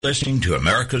Listening to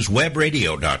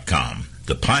AmericasWebRadio.com,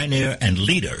 the pioneer and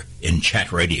leader in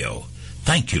chat radio.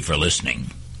 Thank you for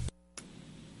listening.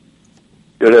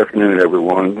 Good afternoon,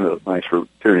 everyone. Thanks for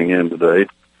tuning in today.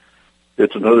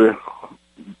 It's another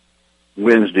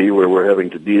Wednesday where we're having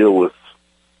to deal with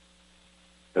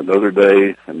another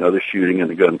day, another shooting in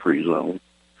the gun-free zone,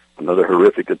 another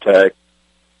horrific attack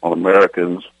on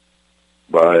Americans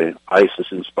by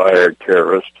ISIS-inspired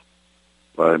terrorists,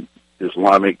 by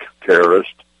Islamic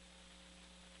terrorists,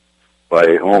 by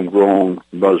a homegrown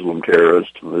Muslim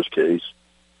terrorist in this case.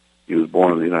 He was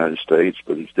born in the United States,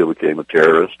 but he still became a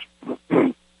terrorist.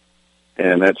 And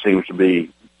that seems to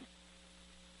be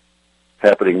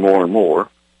happening more and more.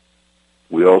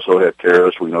 We also have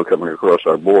terrorists we know coming across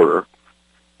our border.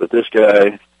 But this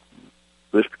guy,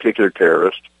 this particular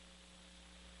terrorist,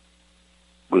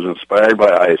 was inspired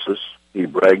by ISIS. He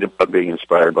bragged about being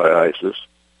inspired by ISIS.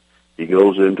 He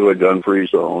goes into a gun-free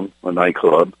zone, a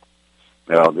nightclub.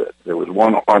 Now, there was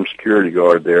one armed security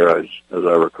guard there, as I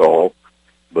recall,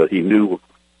 but he knew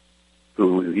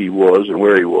who he was and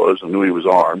where he was and knew he was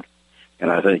armed, and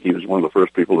I think he was one of the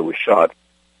first people that was shot.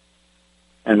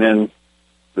 And then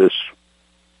this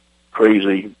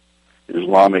crazy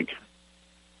Islamic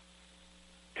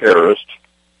terrorist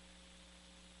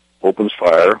opens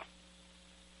fire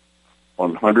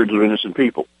on hundreds of innocent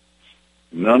people,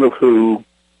 none of who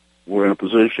were in a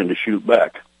position to shoot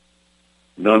back.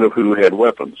 None of who had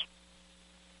weapons.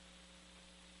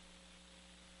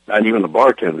 Not even the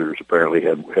bartenders apparently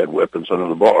had weapons under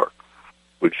the bar,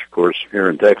 which, of course, here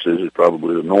in Texas is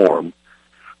probably the norm.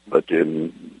 But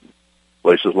in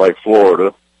places like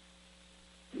Florida,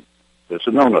 it's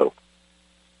a no-no.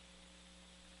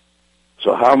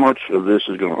 So how much of this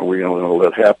are we going to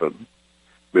let happen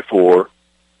before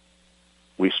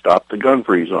we stop the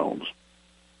gun-free zones?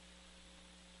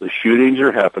 The shootings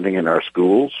are happening in our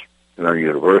schools, in our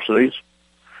universities,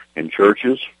 in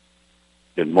churches,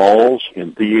 in malls,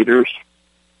 in theaters,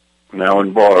 now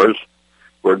in bars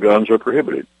where guns are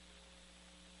prohibited.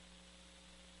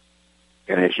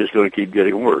 And it's just going to keep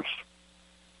getting worse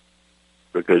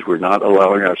because we're not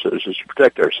allowing our citizens to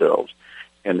protect ourselves.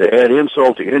 And to add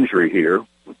insult to injury here,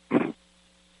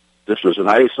 this was an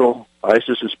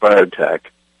ISIS-inspired attack.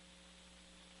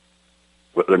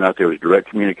 Whether or not there was direct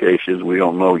communications, we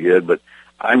don't know yet, but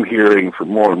I'm hearing from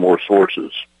more and more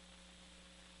sources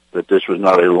that this was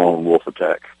not a lone wolf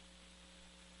attack,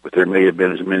 but there may have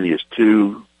been as many as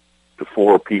 2 to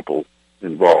 4 people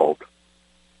involved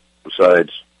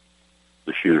besides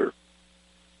the shooter.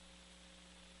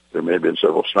 There may have been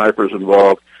several snipers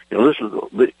involved. You know,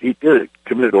 he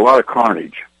committed a lot of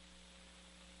carnage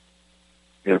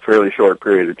in a fairly short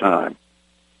period of time.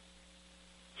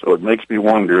 So it makes me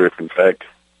wonder if, in fact,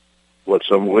 what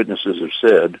some witnesses have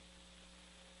said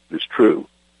is true,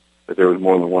 that there was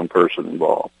more than one person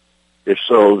involved. If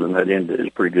so, then that is a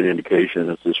pretty good indication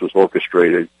that this was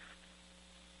orchestrated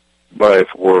by a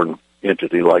foreign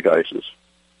entity like ISIS.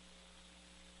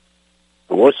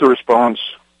 But what's the response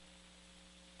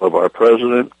of our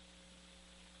president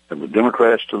and the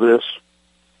Democrats to this?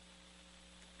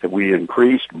 Have we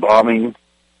increased bombing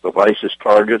of ISIS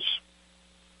targets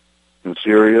in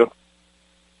Syria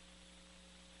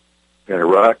and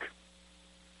Iraq?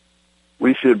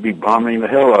 We should be bombing the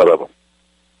hell out of them.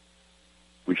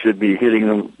 We should be hitting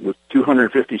them with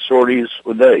 250 sorties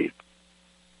a day.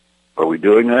 Are we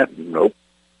doing that? Nope.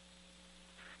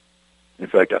 In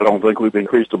fact, I don't think we've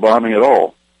increased the bombing at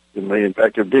all. It may, in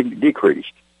fact, have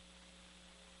decreased.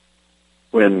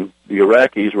 When the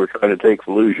Iraqis were trying to take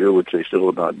Fallujah, which they still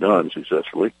have not done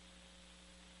successfully,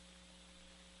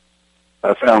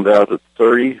 I found out that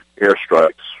 30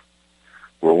 airstrikes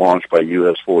were launched by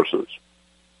U.S. forces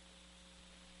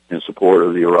in support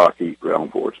of the Iraqi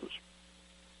ground forces.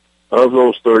 Of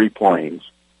those 30 planes,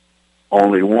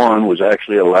 only one was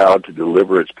actually allowed to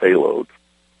deliver its payload,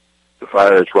 to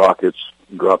fire its rockets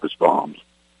and drop its bombs.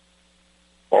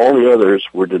 All the others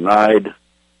were denied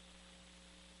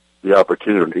the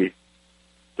opportunity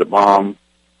to bomb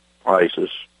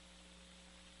ISIS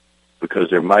because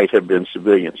there might have been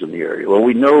civilians in the area. Well,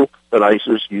 we know that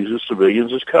ISIS uses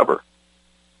civilians as cover.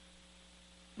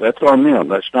 That's on them.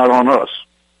 That's not on us.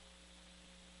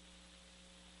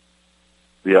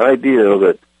 The idea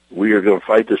that we are going to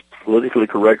fight this politically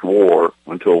correct war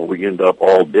until we end up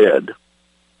all dead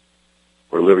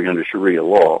or living under Sharia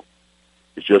law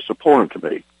is just abhorrent to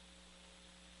me.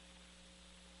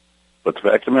 But the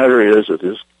fact of the matter is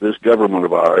that this government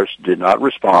of ours did not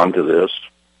respond to this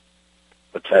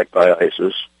attack by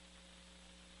ISIS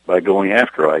by going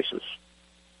after ISIS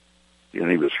in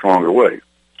an even stronger way.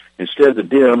 Instead, the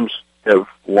Dems have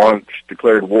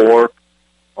declared war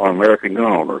on American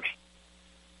gun owners.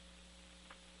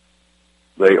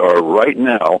 They are right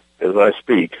now, as I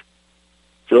speak,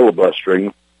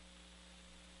 filibustering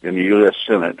in the U.S.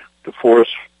 Senate to force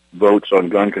votes on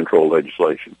gun control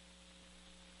legislation.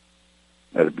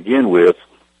 Now, to begin with,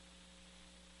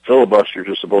 filibusters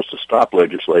are supposed to stop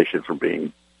legislation from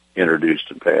being introduced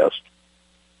and passed,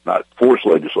 not force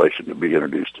legislation to be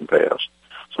introduced and passed.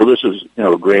 So this is,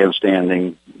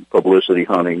 grandstanding, publicity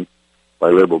hunting by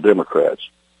liberal Democrats.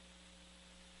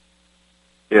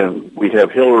 And we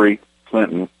have Hillary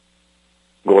Clinton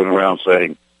going around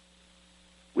saying,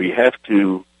 we have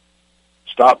to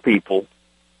stop people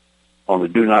on the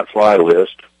do not fly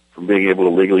list from being able to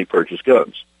legally purchase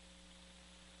guns.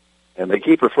 And they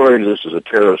keep referring to this as a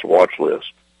terrorist watch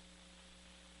list.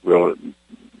 Well,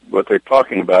 what they're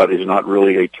talking about is not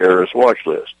really a terrorist watch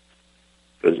list.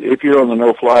 Because if you're on the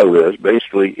no-fly list,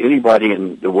 basically anybody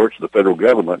that works for the federal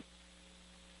government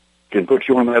can put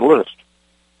you on that list.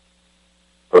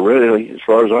 Or really, as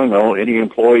far as I know, any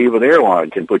employee of an airline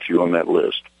can put you on that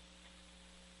list.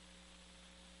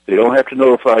 They don't have to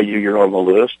notify you you're on the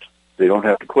list. They don't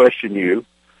have to question you.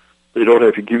 They don't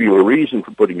have to give you a reason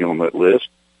for putting you on that list.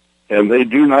 And they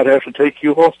do not have to take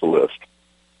you off the list,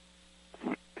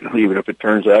 even if it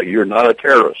turns out you're not a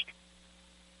terrorist.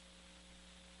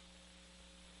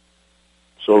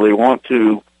 So they want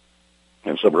to,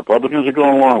 and some Republicans are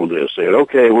going along with this, saying,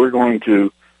 okay, we're going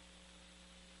to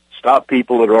stop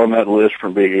people that are on that list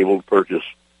from being able to purchase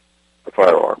a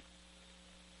firearm.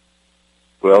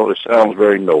 Well, it sounds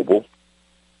very noble,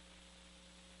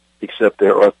 except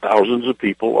there are thousands of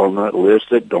people on that list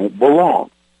that don't belong.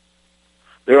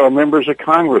 There are members of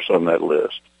Congress on that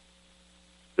list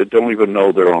that don't even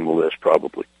know they're on the list,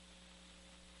 probably.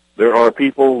 There are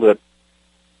people that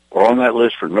are on that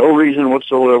list for no reason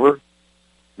whatsoever,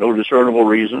 no discernible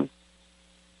reason,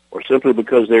 or simply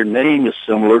because their name is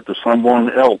similar to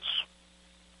someone else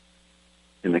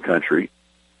in the country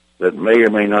that may or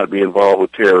may not be involved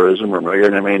with terrorism or may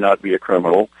or may not be a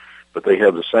criminal, but they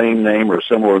have the same name or a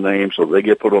similar name, so they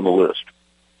get put on the list.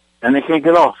 And they can't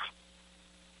get off.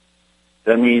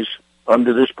 That means,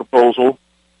 under this proposal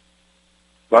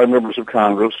by members of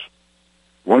Congress,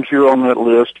 once you're on that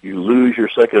list, you lose your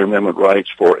Second Amendment rights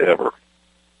forever.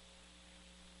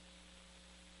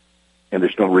 And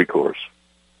there's no recourse.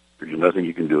 There's nothing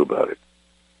you can do about it.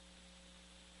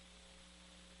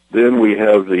 Then we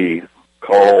have the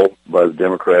call by the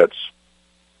Democrats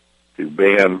to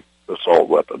ban assault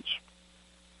weapons.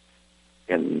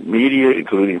 And media,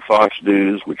 including Fox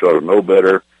News, which ought to know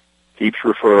better, keeps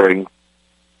referring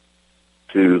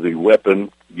to the weapon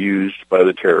used by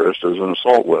the terrorists as an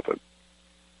assault weapon.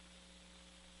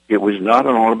 It was not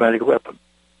an automatic weapon.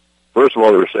 First of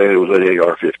all, they were saying it was an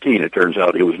AR-15. It turns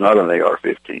out it was not an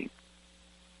AR-15.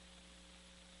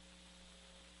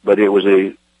 But it was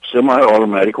a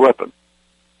semi-automatic weapon.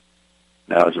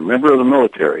 Now, as a member of the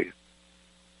military,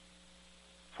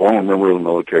 former member of the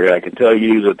military, I can tell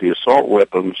you that the assault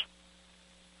weapons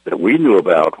that we knew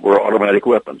about were automatic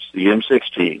weapons. The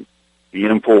M16, the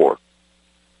M4,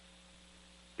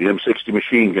 the M60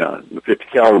 machine gun, the 50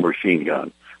 caliber machine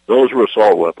gun. Those were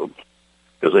assault weapons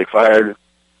because they fired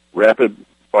rapid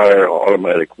fire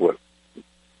automatically.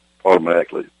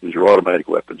 These are automatic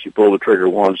weapons. You pull the trigger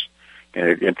once and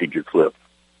it emptied your clip.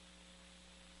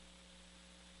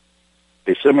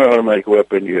 A semi-automatic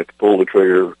weapon, you have to pull the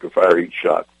trigger to fire each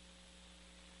shot.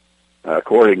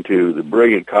 According to the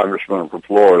brilliant congressman from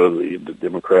Florida, the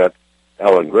Democrat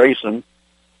Alan Grayson,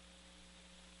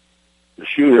 the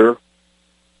shooter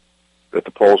at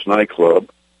the Pulse nightclub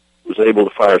was able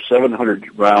to fire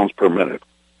 700 rounds per minute.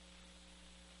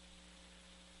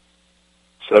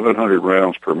 700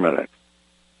 rounds per minute.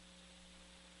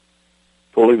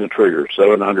 Pulling the trigger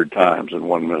 700 times in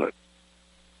 1 minute.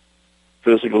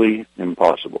 Physically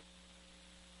impossible.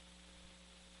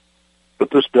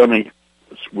 But this dummy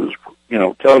was,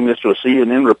 telling this to a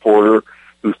CNN reporter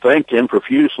who thanked him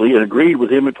profusely and agreed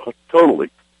with him totally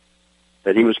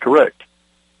that he was correct.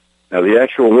 Now, the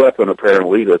actual weapon,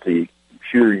 apparently, that the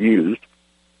shooter used,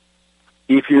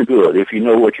 if you're good, if you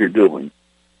know what you're doing,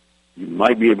 you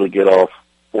might be able to get off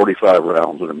 45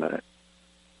 rounds in a minute.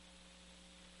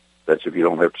 That's if you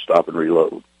don't have to stop and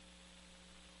reload.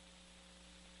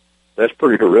 That's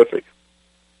pretty horrific.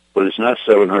 But it's not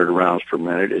 700 rounds per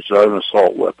minute. It's not an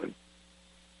assault weapon.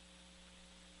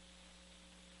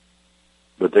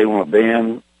 But they want to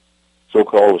ban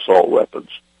so-called assault weapons.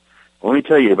 Let me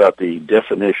tell you about the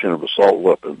definition of assault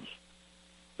weapons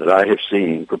that I have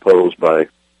seen proposed by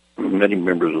many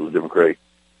members of the Democratic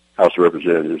House of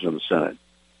Representatives and the Senate.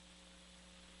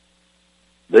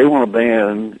 They want to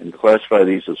ban and classify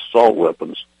these as assault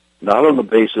weapons not on the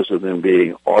basis of them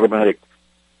being automatic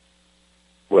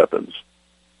weapons,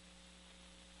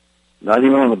 not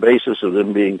even on the basis of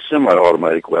them being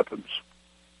semi-automatic weapons.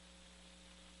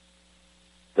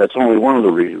 That's only one of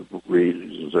the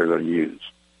reasons they're going to use.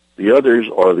 The others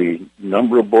are the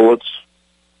number of bullets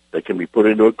that can be put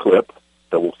into a clip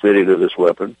that will fit into this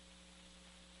weapon.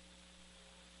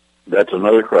 That's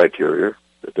another criteria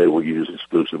that they will use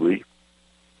exclusively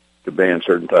to ban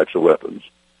certain types of weapons.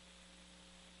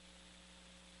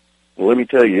 Well, let me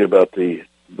tell you about the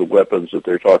weapons that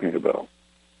they're talking about.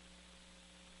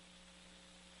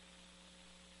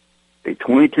 A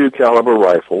 .22 caliber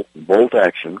rifle, bolt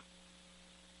action,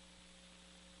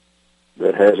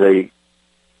 that has a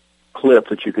clip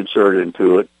that you can insert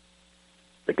into it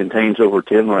that contains over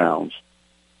 10 rounds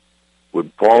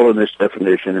would fall in this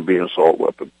definition and be an assault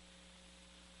weapon.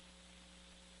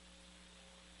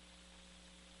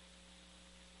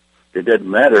 It doesn't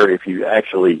matter if you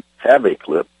actually have a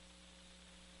clip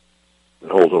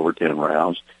that holds over 10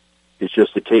 rounds. It's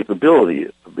just the capability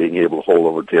of being able to hold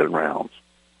over 10 rounds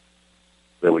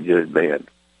that would get it banned.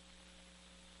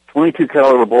 .22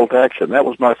 caliber bolt action, that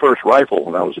was my first rifle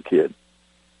when I was a kid.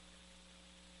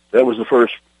 That was the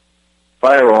first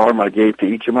firearm I gave to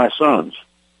each of my sons.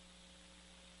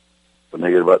 When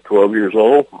they get about 12 years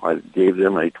old, I gave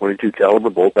them a .22 caliber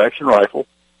bolt action rifle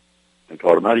and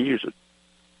taught them how to use it.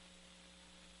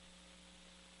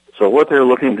 So what they're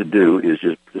looking to do is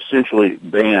just essentially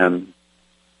ban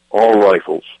all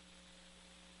rifles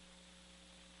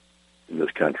in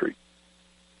this country.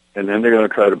 And then they're going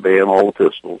to try to ban all the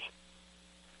pistols.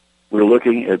 We're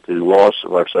looking at the loss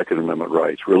of our Second Amendment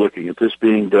rights. We're looking at this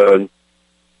being done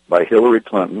by Hillary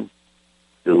Clinton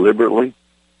deliberately,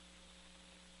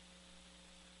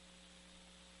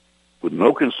 with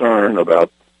no concern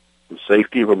about the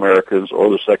safety of Americans or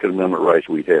the Second Amendment rights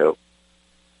we have.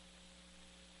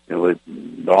 You know,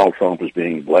 Donald Trump is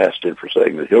being blasted for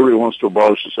saying that Hillary wants to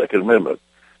abolish the Second Amendment.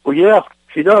 Well, yeah,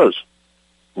 she does.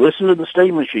 Listen to the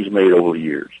statements she's made over the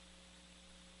years.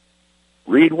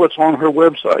 Read what's on her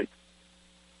website.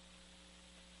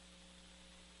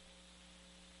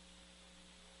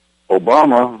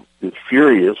 Obama is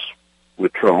furious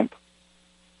with Trump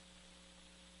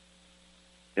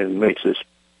and makes this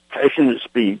passionate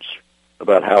speech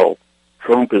about how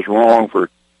Trump is wrong for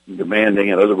demanding,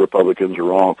 and other Republicans are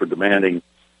wrong for demanding,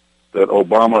 that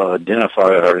Obama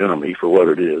identify our enemy for what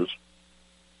it is,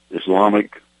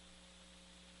 Islamic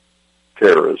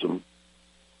terrorism.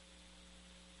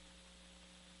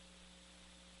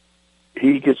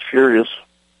 He gets furious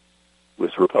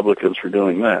with Republicans for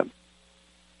doing that.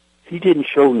 He didn't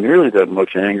show nearly that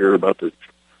much anger about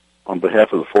on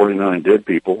behalf of the 49 dead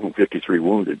people and 53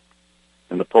 wounded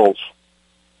in the Pulse.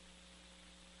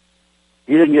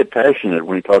 He didn't get passionate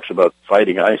when he talks about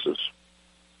fighting ISIS.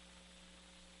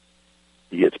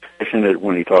 He gets passionate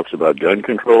when he talks about gun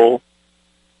control.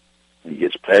 He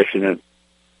gets passionate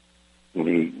when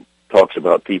he talks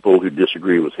about people who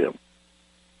disagree with him.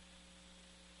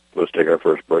 Let's take our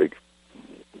first break.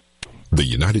 The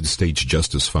United States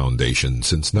Justice Foundation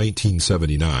since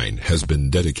 1979 has been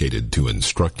dedicated to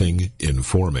instructing,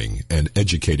 informing, and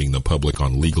educating the public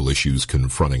on legal issues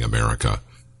confronting America.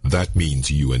 That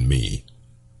means you and me.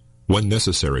 When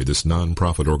necessary, this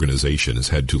nonprofit organization has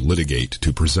had to litigate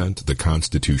to present the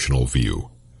constitutional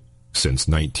view. Since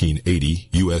 1980,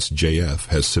 USJF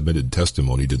has submitted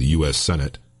testimony to the U.S.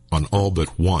 Senate on all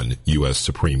but one U.S.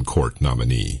 Supreme Court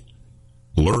nominee.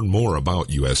 Learn more about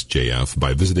USJF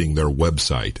by visiting their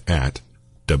website at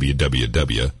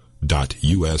www.usjf.net.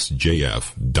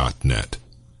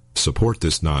 Support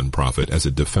this nonprofit as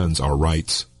it defends our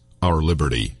rights, our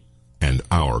liberty, and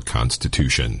our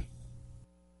Constitution.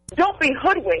 Don't be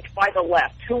hoodwinked by the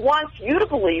left, who wants you to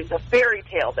believe the fairy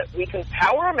tale that we can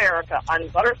power America on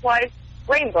butterflies,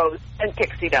 rainbows, and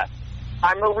pixie dust.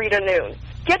 I'm Marita Noon.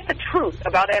 Get the truth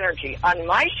about energy on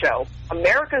my show,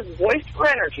 America's Voice for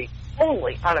Energy,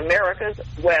 only on America's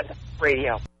Web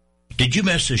Radio. Did you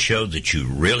miss a show that you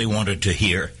really wanted to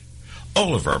hear?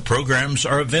 All of our programs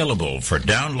are available for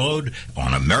download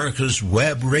on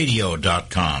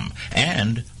americaswebradio.com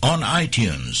and on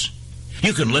iTunes.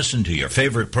 You can listen to your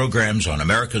favorite programs on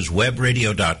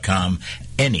americaswebradio.com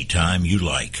anytime you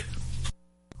like.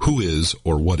 Who is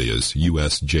or what is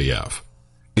USJF?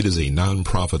 It is a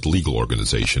nonprofit legal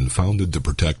organization founded to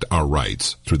protect our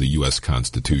rights through the U.S.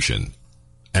 Constitution.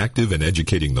 Active in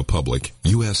educating the public,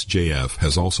 USJF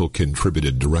has also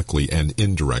contributed directly and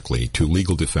indirectly to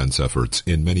legal defense efforts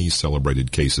in many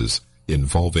celebrated cases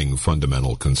involving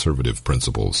fundamental conservative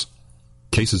principles.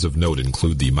 Cases of note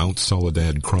include the Mount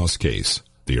Soledad Cross case,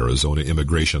 the Arizona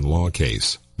immigration law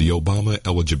case, the Obama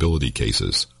eligibility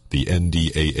cases, the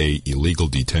NDAA illegal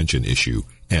detention issue,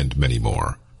 and many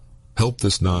more. Help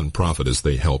this nonprofit as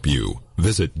they help you.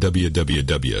 Visit www.usjf.net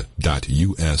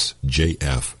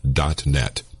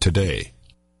today.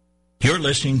 You're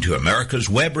listening to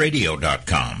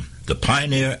AmericasWebRadio.com, the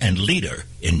pioneer and leader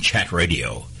in chat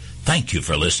radio. Thank you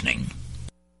for listening.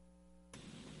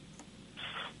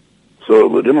 So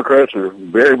the Democrats are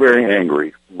very, very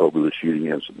angry over the shooting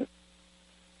incident.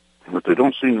 But they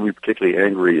don't seem to be particularly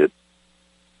angry at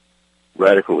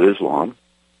radical Islam.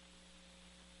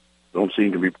 Don't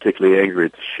seem to be particularly angry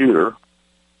at the shooter.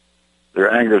 Their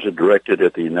anger is directed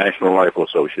at the National Rifle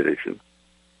Association.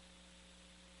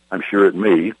 I'm sure at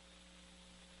me,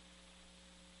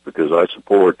 because I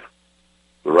support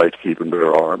the right to keep and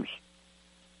bear arms.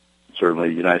 Certainly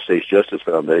the United States Justice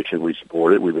Foundation, we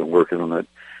support it. We've been working on that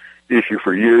issue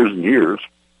for years and years.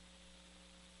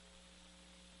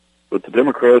 But the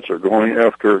Democrats are going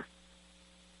after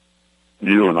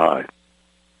you and I,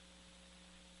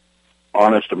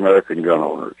 honest American gun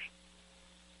owners,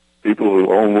 people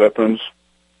who own weapons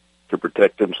to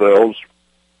protect themselves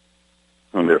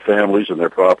and their families and their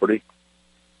property.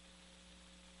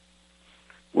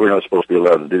 We're not supposed to be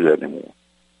allowed to do that anymore.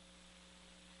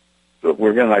 So if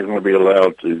we're not going to be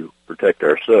allowed to protect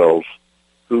ourselves,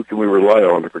 who can we rely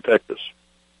on to protect us?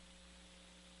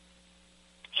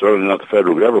 Certainly not the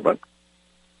federal government.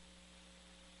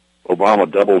 Obama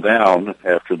doubled down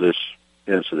after this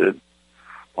incident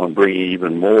on bringing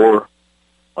even more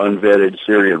unvetted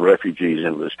Syrian refugees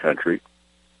into this country,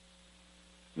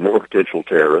 more potential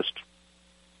terrorists,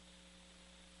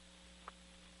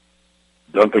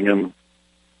 dumping them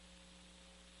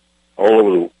all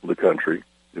over the country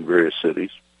in various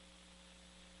cities,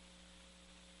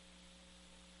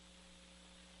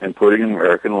 and putting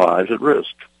American lives at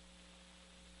risk.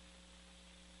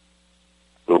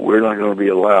 But we're not going to be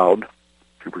allowed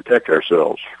to protect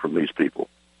ourselves from these people.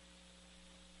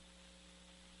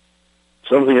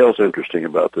 Something else interesting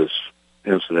about this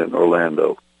incident in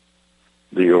Orlando.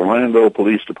 The Orlando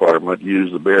Police Department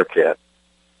used the Bearcat,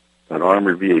 an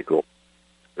armored vehicle,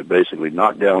 that basically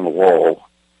knocked down the wall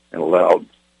and allowed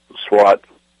the SWAT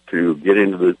to get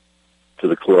into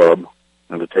the club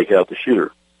and to take out the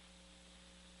shooter.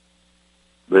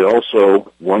 They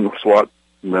also, one SWAT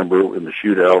member in the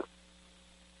shootout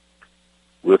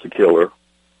with the killer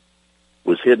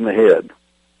was hit in the head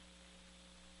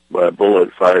by a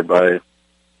bullet fired by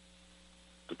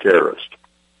the terrorist.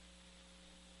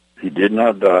 He did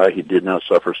not die. He did not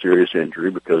suffer serious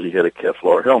injury because he had a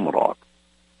Kevlar helmet on.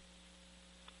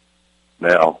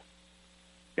 Now,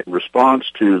 in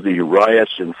response to the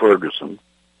riots in Ferguson,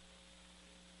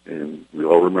 and we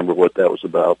all remember what that was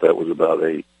about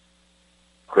a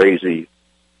crazy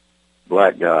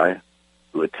black guy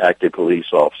who attacked a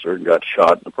police officer and got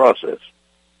shot in the process.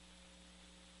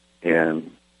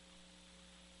 And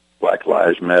Black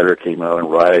Lives Matter came out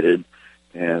and rioted,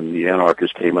 and the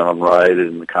anarchists came out and rioted,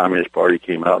 and the Communist Party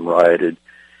came out and rioted,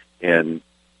 and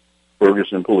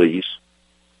Ferguson police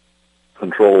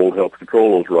helped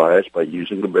control those riots by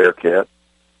using the Bearcat,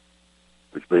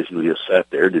 which basically just sat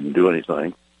there, didn't do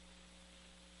anything,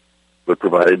 but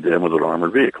provided them with an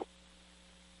armored vehicle.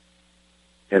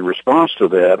 In response to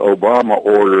that, Obama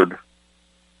ordered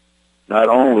not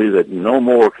only that no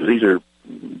more, because these are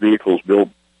vehicles built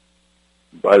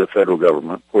by the federal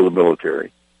government for the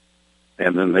military,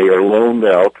 and then they are loaned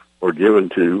out or given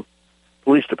to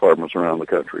police departments around the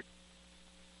country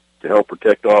to help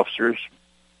protect officers,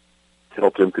 to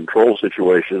help them control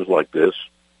situations like this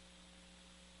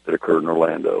that occurred in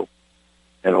Orlando.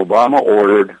 And Obama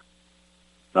ordered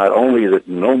not only that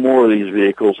no more of these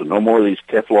vehicles and no more of these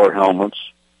Kevlar helmets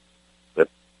that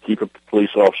keep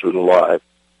police officers alive,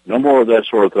 no more of that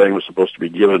sort of thing was supposed to be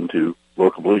given to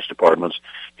local police departments.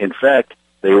 In fact,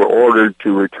 they were ordered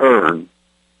to return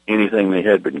anything they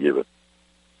had been given.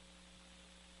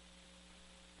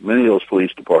 Many of those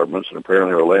police departments, and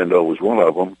apparently Orlando was one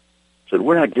of them, said,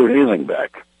 we're not giving anything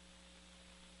back.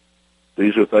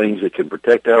 These are things that can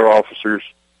protect our officers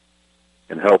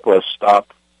and help us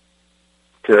stop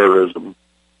terrorism,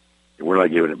 and we're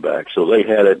not giving it back. So they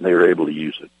had it, and they were able to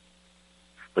use it.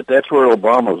 But that's where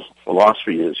Obama's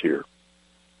philosophy is here.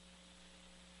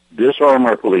 Disarm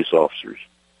our police officers.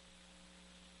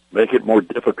 Make it more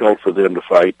difficult for them to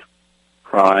fight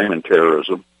crime and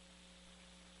terrorism.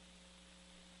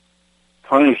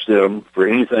 Punish them for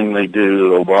anything they do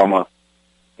that Obama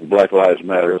and Black Lives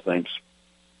Matter thinks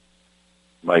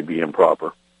might be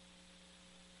improper.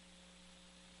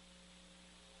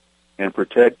 And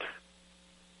protect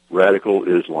radical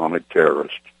Islamic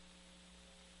terrorists.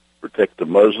 Protect the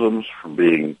Muslims from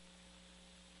being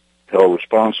held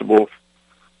responsible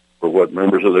for what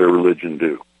members of their religion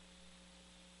do.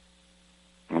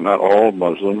 And not all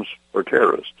Muslims are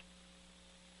terrorists,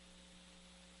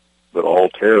 but all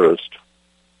terrorists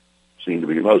seem to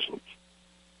be Muslims.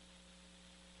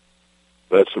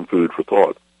 That's some food for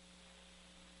thought.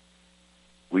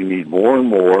 We need more and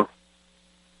more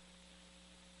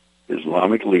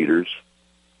Islamic leaders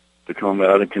to come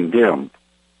out and condemn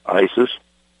ISIS,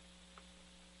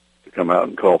 to come out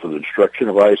and call for the destruction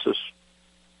of ISIS,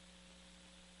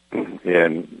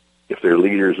 and if they're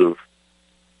leaders of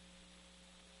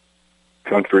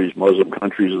countries, Muslim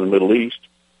countries in the Middle East,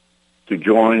 to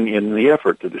join in the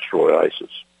effort to destroy ISIS.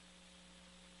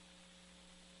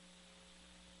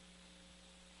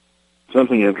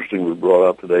 Something interesting was brought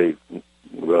up today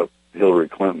about Hillary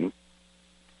Clinton.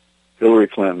 Hillary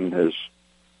Clinton has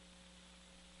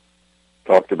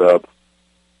talked about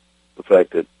the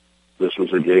fact that this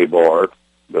was a gay bar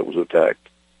that was attacked,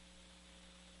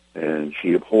 and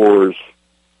she abhors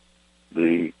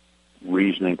the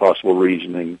possible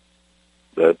reasoning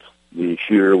that the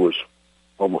shooter was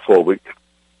homophobic,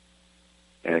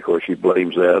 and of course she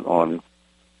blames that on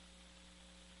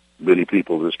many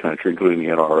people in this country, including the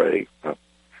NRA,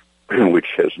 which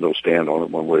has no stand on it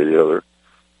one way or the other.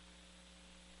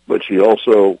 But she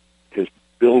also has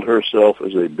billed herself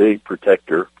as a big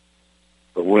protector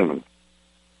of women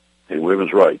and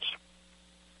women's rights.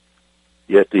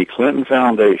 Yet the Clinton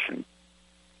Foundation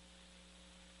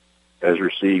has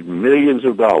received millions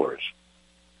of dollars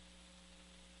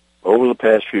over the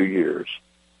past few years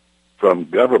from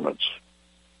governments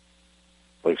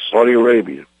like Saudi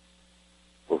Arabia,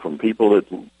 or from people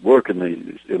that work in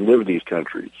these and live in these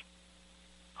countries.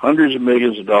 Hundreds of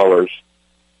millions of dollars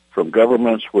from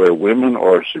governments where women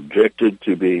are subjected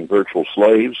to being virtual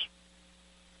slaves.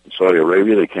 In Saudi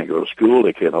Arabia, they can't go to school,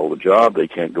 they can't hold a job, they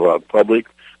can't go out in public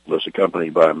unless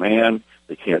accompanied by a man,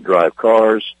 they can't drive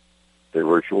cars, they're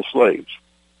virtual slaves.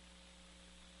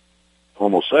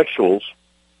 Homosexuals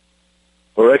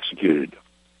are executed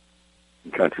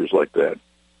in countries like that.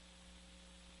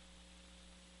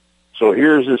 So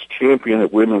here's this champion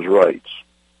of women's rights,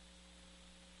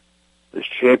 this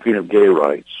champion of gay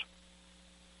rights,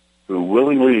 who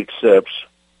willingly accepts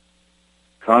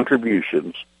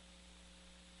contributions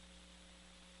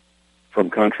from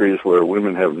countries where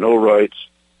women have no rights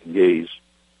and gays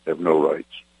have no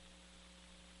rights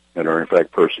and are in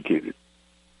fact persecuted.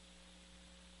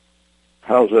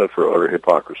 How's that for utter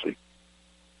hypocrisy?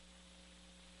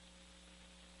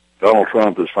 Donald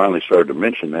Trump has finally started to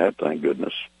mention that, thank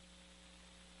goodness,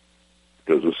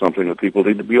 because it's something that people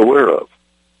need to be aware of.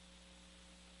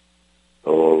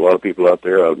 Although a lot of people out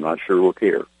there, I'm not sure will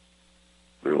care.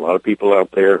 There are a lot of people out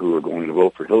there who are going to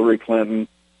vote for Hillary Clinton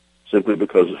simply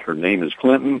because her name is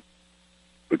Clinton,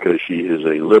 because she is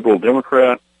a liberal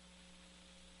Democrat,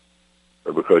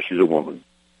 or because she's a woman.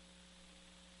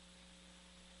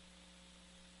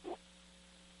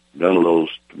 None of those,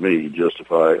 to me,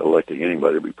 justify electing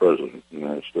anybody to be president of the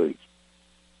United States.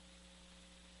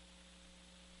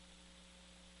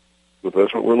 But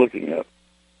that's what we're looking at.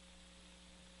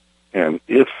 And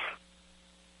if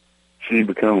she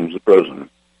becomes the president,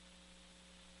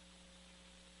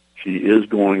 she is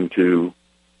going to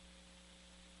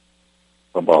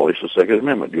abolish the Second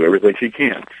Amendment, do everything she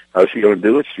can. How's she going to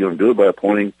do it? She's going to do it by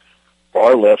appointing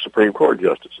far-left Supreme Court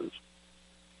justices.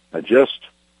 Now, just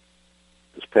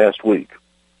this past week,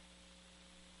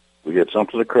 we had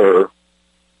something occur in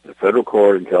the federal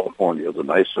court in California, the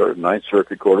Ninth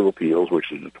Circuit Court of Appeals,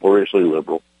 which is notoriously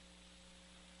liberal,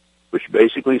 which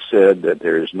basically said that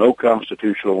there is no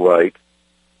constitutional right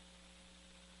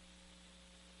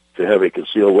to have a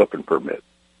concealed weapon permit.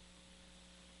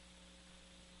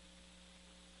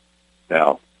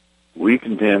 Now, we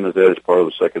contend that that is part of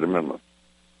the Second Amendment.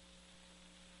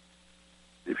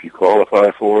 If you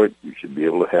qualify for it, you should be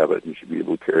able to have it. You should be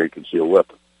able to carry a concealed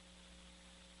weapon.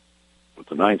 But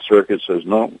the Ninth Circuit says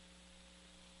no.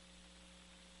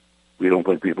 We don't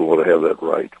think people ought to have that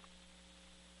right.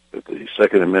 That the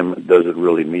Second Amendment doesn't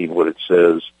really mean what it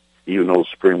says, even though the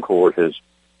Supreme Court has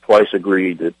twice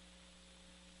agreed that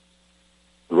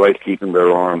the right to keep and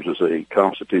bear arms is a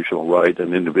constitutional right,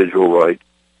 an individual right,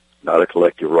 not a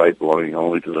collective right belonging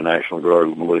only to the National Guard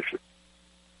and the militia.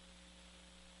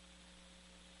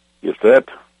 If that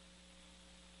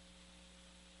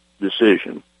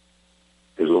decision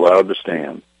is allowed to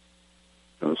stand,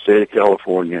 then the state of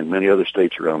California and many other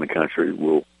states around the country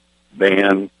will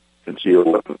ban concealed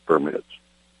weapon permits.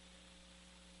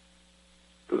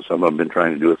 Because some of them have been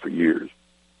trying to do it for years.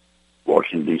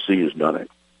 Washington, D.C. has done it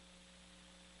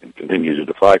and continues to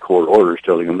defy court orders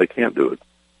telling them they can't do it.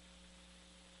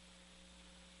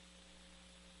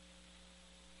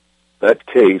 That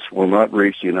case will not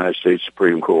reach the United States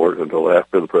Supreme Court until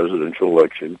after the presidential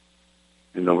election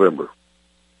in November.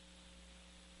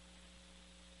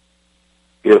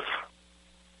 If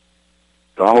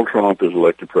Donald Trump is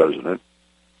elected president,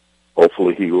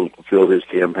 hopefully he will fulfill his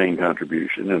campaign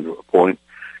contribution and appoint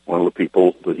one of the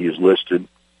people that he has listed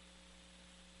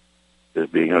as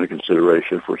being under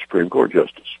consideration for Supreme Court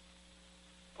justice.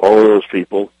 All of those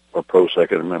people are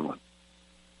pro-Second Amendment.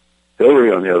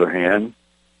 Hillary, on the other hand,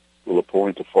 will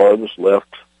appoint the farthest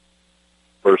left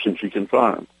person she can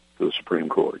find to the Supreme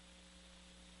Court.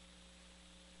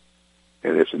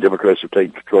 And if the Democrats have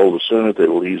taken control of the Senate, they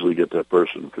will easily get that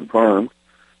person confirmed.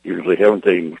 Even if they haven't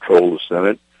taken control of the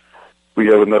Senate, we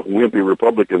have enough wimpy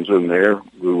Republicans in there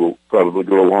who will probably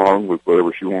go along with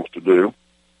whatever she wants to do.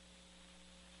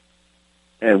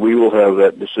 And we will have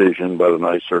that decision by the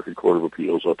Ninth Circuit Court of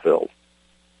Appeals upheld.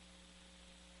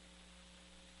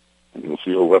 And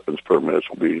concealed weapons permits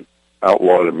will be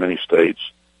outlawed in many states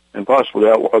and possibly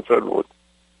outlawed federally.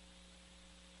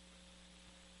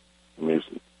 I mean, if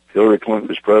Hillary Clinton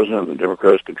is president and the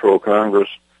Democrats control Congress,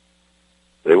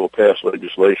 they will pass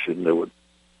legislation that would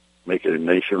make it a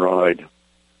nationwide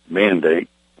mandate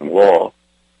and law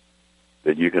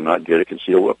that you cannot get a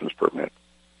concealed weapons permit.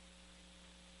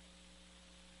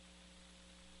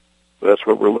 That's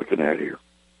what we're looking at here.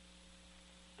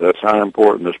 That's how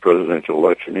important this presidential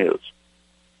election is.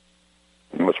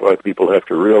 And that's why people have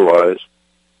to realize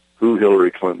who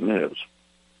Hillary Clinton is.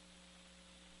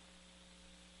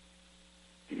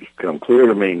 It's become clear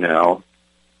to me now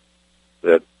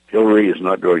that Hillary is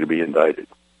not going to be indicted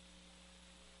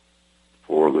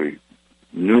for the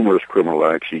numerous criminal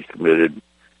acts she's committed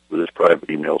with his private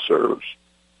email server.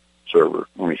 I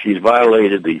mean, she's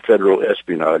violated the federal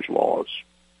espionage laws,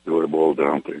 is what it boils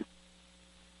down to.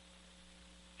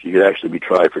 She could actually be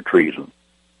tried for treason.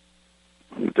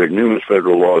 There are numerous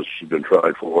federal laws she's been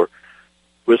tried for.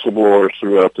 Whistleblowers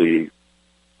throughout the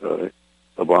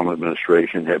Obama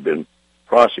administration have been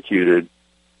prosecuted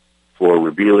for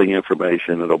revealing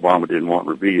information that Obama didn't want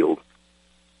revealed.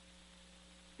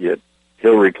 Yet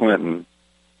Hillary Clinton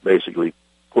basically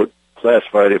put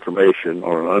classified information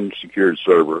on an unsecured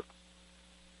server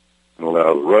and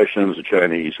allowed the Russians, the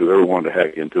Chinese, whoever wanted to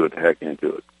hack into it, to hack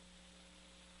into it.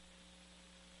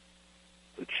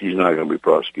 But she's not going to be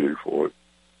prosecuted for it.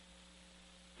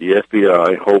 The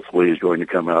FBI, hopefully, is going to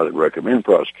come out and recommend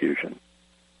prosecution.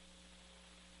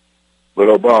 But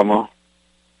Obama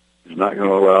is not going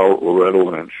to allow Loretta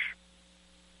Lynch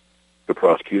to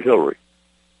prosecute Hillary.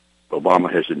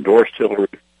 Obama has endorsed Hillary.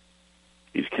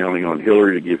 He's counting on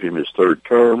Hillary to give him his third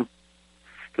term.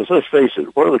 Because let's face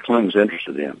it, what are the Clintons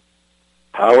interested in?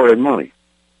 Power and money.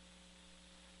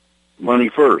 Money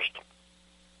first.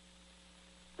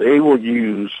 They will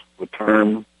use the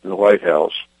term in the White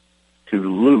House to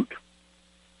loot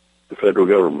the federal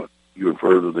government. You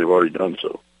infer that they've already done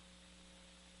so.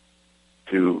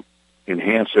 To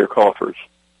enhance their coffers.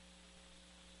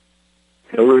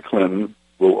 Hillary Clinton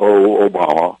will owe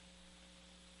Obama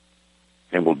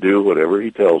and will do whatever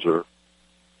he tells her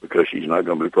because she's not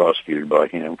going to be prosecuted by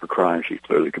him for crimes she's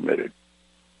clearly committed.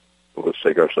 So let's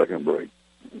take our second break.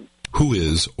 Who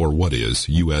is or what is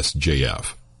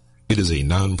USJF? It is a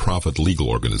non-profit legal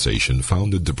organization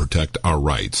founded to protect our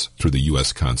rights through the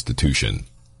U.S. Constitution.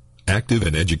 Active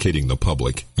in educating the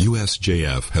public,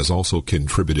 USJF has also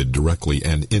contributed directly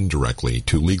and indirectly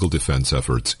to legal defense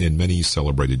efforts in many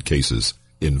celebrated cases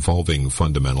involving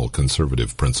fundamental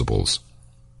conservative principles.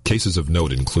 Cases of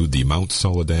note include the Mount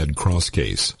Soledad Cross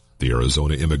case, the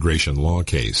Arizona immigration law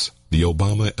case, the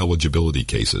Obama eligibility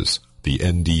cases, the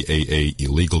NDAA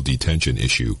illegal detention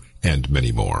issue, and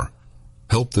many more.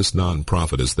 Help this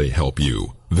nonprofit as they help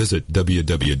you. Visit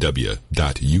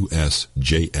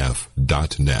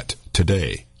www.usjf.net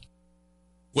today.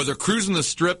 Whether cruising the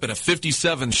Strip in a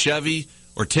 57 Chevy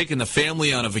or taking the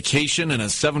family on a vacation in a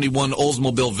 71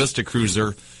 Oldsmobile Vista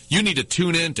Cruiser, you need to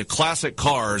tune in to Classic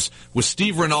Cars with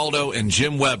Steve Ronaldo and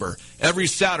Jim Weber every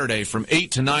Saturday from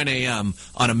 8 to 9 a.m.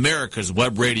 on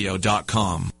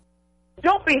americaswebradio.com.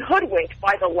 Don't be hoodwinked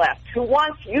by the left, who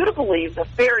wants you to believe the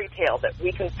fairy tale that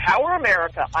we can power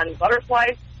America on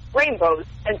butterflies, rainbows,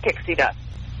 and pixie dust.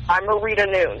 I'm Marita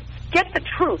Noon. Get the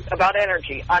truth about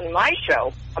energy on my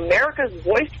show, America's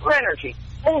Voice for Energy,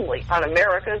 only on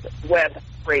America's Web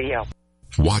Radio.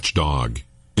 Watchdog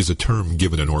is a term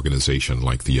given an organization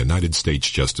like the United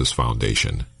States Justice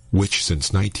Foundation, which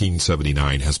since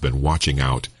 1979 has been watching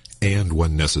out and,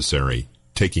 when necessary,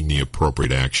 taking the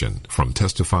appropriate action, from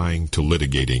testifying to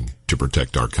litigating to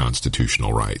protect our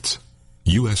constitutional rights.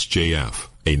 USJF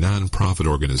a non-profit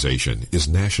organization, is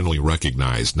nationally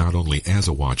recognized not only as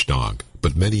a watchdog,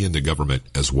 but many in the government,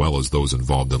 as well as those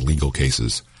involved in legal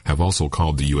cases, have also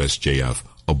called the USJF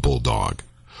a bulldog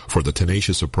for the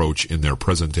tenacious approach in their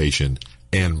presentation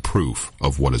and proof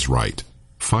of what is right.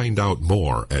 Find out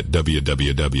more at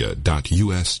www.usjf.net.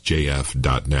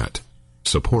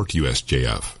 Support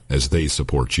USJF as they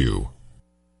support you.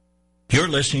 You're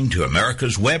listening to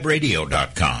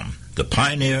AmericasWebRadio.com, the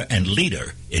pioneer and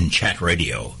leader in chat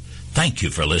radio. Thank you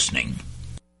for listening.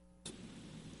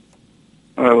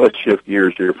 Let's shift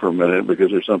gears here for a minute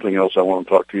because there's something else I want to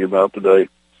talk to you about today.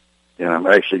 And I'm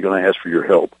actually going to ask for your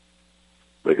help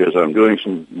because I'm doing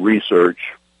some research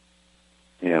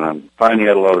and I'm finding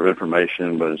out a lot of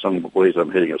information, but in some ways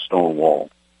I'm hitting a stone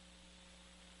wall.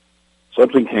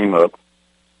 Something came up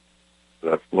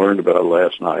that I've learned about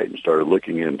last night and started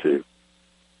looking into,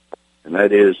 and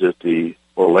that is that the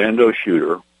Orlando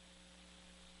shooter,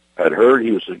 I'd heard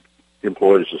he was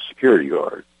employed as a security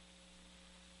guard,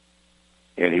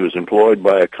 and he was employed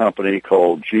by a company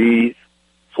called G4S.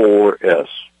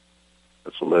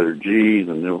 That's the letter G,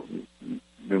 the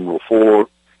numeral 4,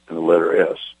 and the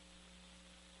letter S.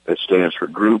 That stands for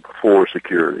Group 4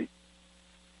 Security.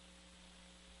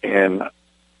 And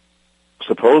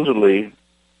supposedly,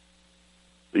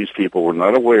 these people were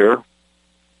not aware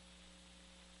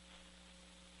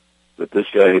that this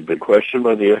guy had been questioned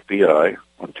by the FBI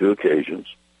on 2 occasions.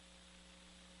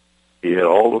 He had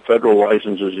all the federal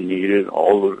licenses he needed,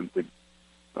 all the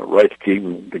right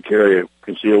to carry a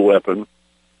concealed weapon.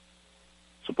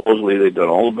 Supposedly, they'd done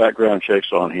all the background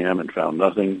checks on him and found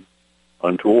nothing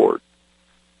untoward.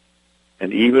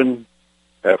 And even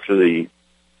after it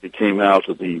came out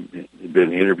that he'd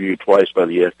been interviewed twice by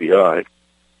the FBI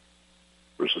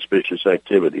for suspicious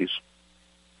activities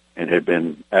and had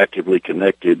been actively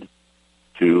connected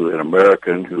to an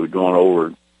American who had gone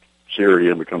over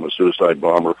Syria and become a suicide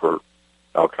bomber for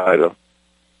Al-Qaeda.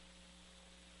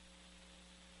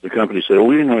 The company said,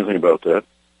 we didn't know anything about that.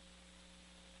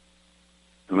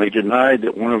 And they denied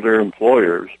that one of their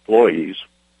employees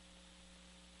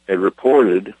had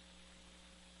reported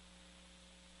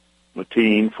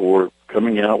Mateen for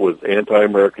coming out with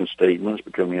anti-American statements,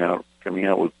 coming out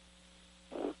with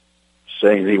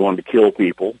saying that he wanted to kill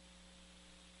people,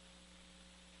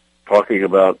 talking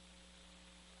about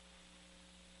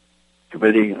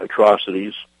committing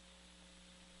atrocities,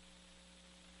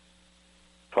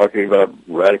 talking about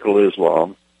radical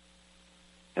Islam,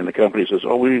 and the company says,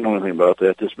 we didn't know anything about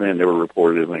that. This man never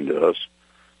reported anything to us.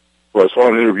 Well, I saw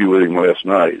an interview with him last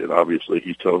night, and obviously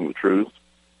he's telling the truth.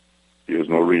 He has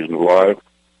no reason to lie.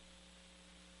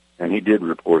 And he did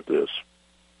report this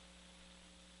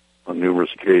on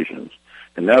numerous occasions.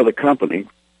 And now the company,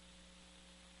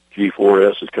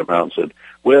 G4S, has come out and said,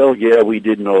 well, yeah, we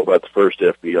did know about the first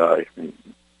FBI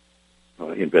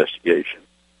investigation,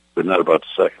 but not about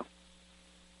the second.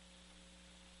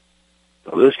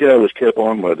 So this guy was kept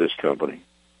on by this company,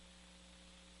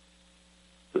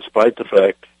 despite the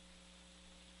fact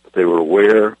that they were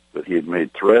aware that he had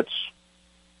made threats,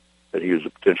 that he was a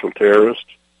potential terrorist.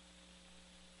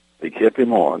 They kept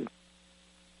him on.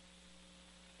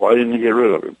 Why didn't they get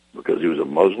rid of him? Because he was a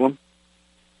Muslim?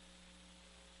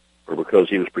 Or because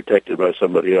he was protected by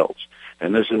somebody else?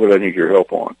 And this is what I need your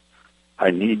help on.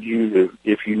 I need you to,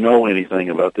 if you know anything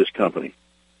about this company,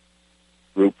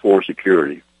 Group 4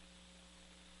 Security,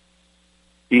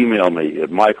 email me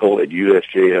at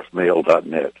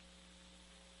michael@usjfmail.net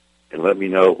and let me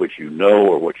know what you know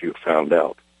or what you've found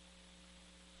out.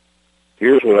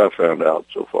 Here's what I've found out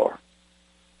so far.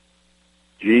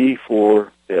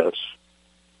 G4S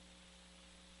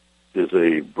is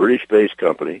a British-based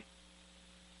company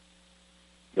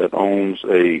that owns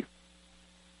a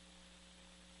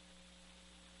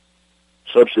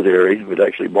subsidiary. It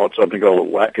actually bought something called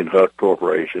the Wackenhut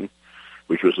Corporation,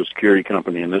 which was a security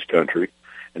company in this country.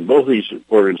 And both these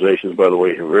organizations, by the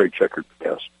way, have a very checkered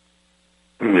past.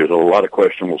 There's a lot of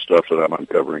questionable stuff that I'm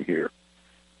uncovering here.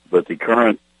 But the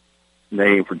current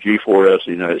name for G4S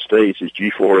in the United States is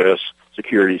G4S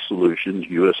Security Solutions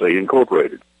USA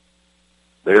Incorporated.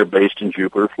 They're based in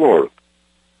Jupiter, Florida.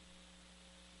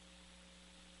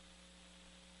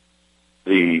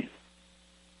 The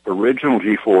original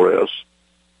G4S,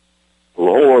 the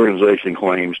whole organization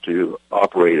claims to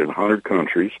operate in 100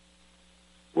 countries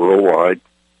worldwide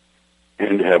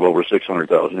and to have over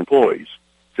 600,000 employees,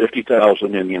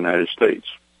 50,000 in the United States.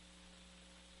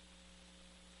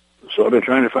 So I've been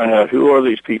trying to find out who are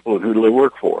these people and who do they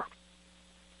work for.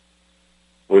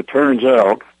 Well, it turns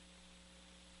out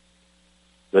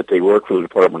that they work for the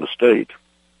Department of State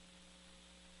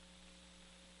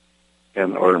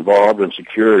and are involved in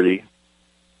security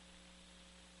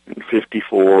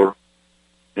 54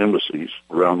 embassies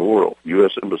around the world,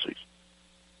 U.S. embassies.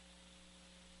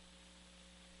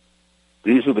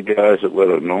 These are the guys that let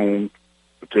a known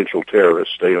potential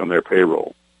terrorist stay on their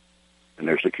payroll, and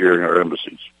they're securing our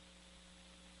embassies.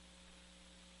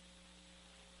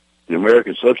 The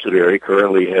American subsidiary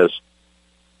currently has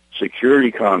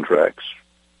security contracts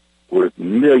worth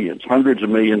millions, hundreds of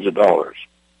millions of dollars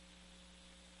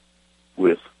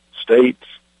with states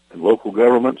and local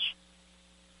governments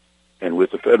and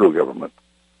with the federal government.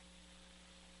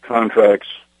 Contracts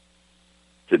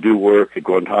to do work at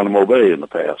Guantanamo Bay in the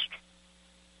past.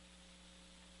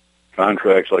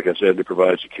 Contracts, like I said, to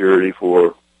provide security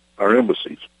for our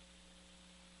embassies.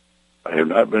 I have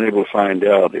not been able to find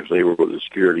out if they were with a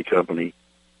security company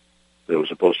that was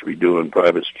supposed to be doing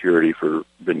private security for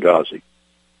Benghazi.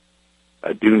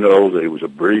 I do know that it was a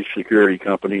British security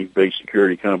company, base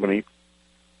security company,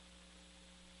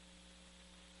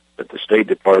 that the State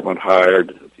Department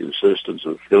hired with the assistance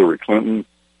of Hillary Clinton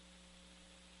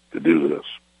to do this.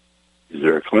 Is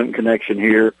there a Clinton connection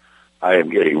here? I am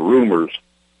getting rumors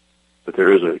that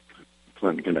there is a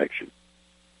Clinton connection,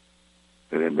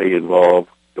 and it may involve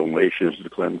donations to the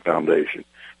Clinton Foundation.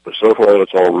 But so far,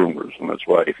 it's all rumors, and that's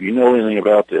why if you know anything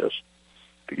about this,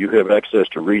 if you have access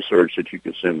to research that you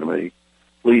can send to me,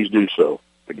 please do so.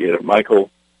 Again, at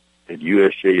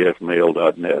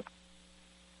michael@usjfmail.net.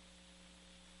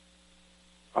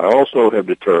 I also have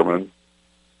determined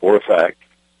for a fact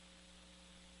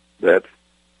that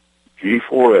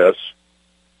G4S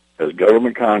has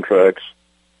government contracts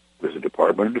with the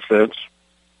Department of Defense,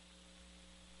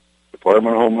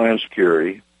 Department of Homeland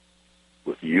Security,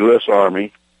 with the U.S.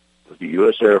 Army, with the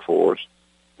U.S. Air Force,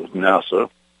 with NASA,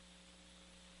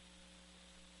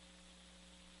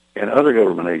 and other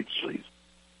government agencies.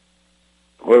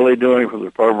 What are they doing for the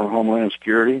Department of Homeland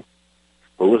Security?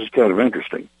 Well, this is kind of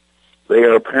interesting. They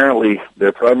are apparently,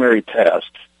 their primary task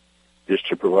is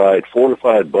to provide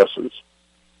fortified buses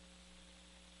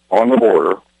on the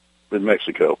border with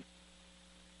Mexico.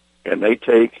 And they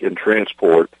take and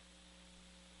transport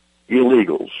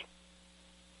illegals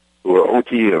who are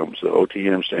OTMs. The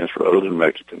OTM stands for Other Than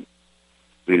Mexican.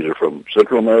 These are from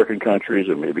Central American countries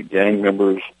and maybe gang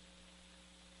members,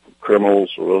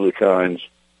 criminals of other kinds.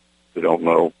 We don't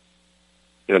know.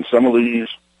 And some of these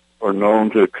are known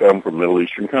to come from Middle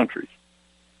Eastern countries.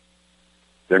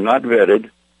 They're not vetted.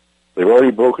 They've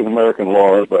already broken American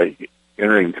laws by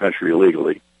entering the country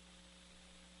illegally.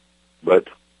 But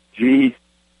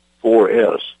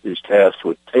G4S is tasked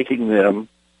with taking them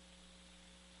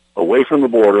away from the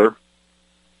border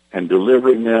and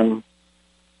delivering them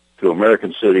to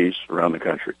American cities around the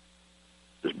country.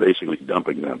 Just basically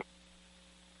dumping them.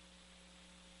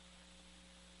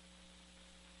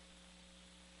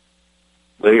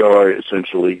 They are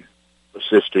essentially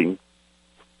assisting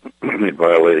in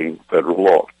violating federal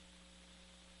law,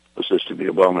 assisting the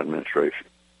Obama administration.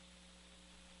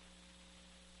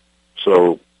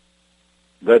 So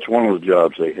that's one of the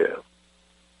jobs they have.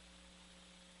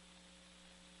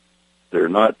 They're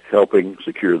not helping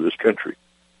secure this country.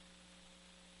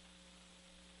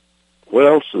 What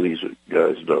else do these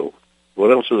guys know?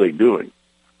 What else are they doing?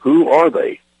 Who are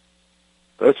they?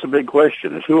 That's the big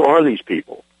question, is who are these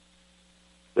people?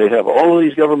 They have all of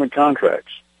these government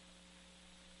contracts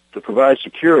to provide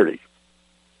security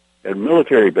at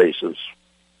military bases,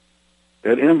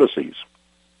 at embassies,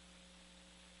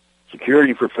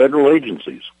 security for federal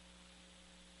agencies.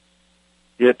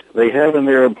 Yet they have in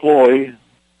their employ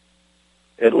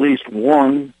at least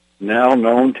one now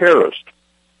known terrorist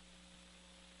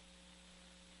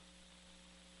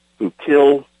who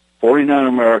killed 49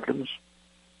 Americans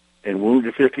and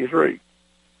wounded 53.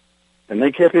 And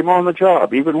they kept him on the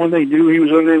job, even when they knew he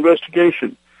was under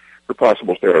investigation for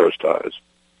possible terrorist ties.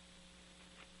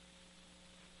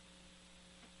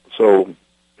 So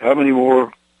how many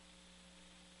more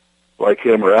like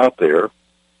him are out there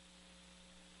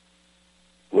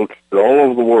looking all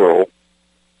over the world,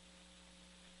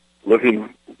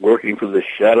 working for this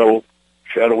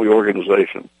shadowy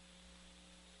organization?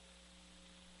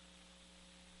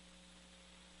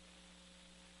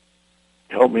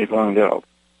 Help me find out.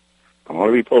 I'm going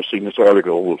to be posting this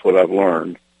article with what I've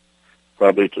learned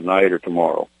probably tonight or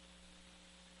tomorrow.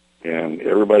 And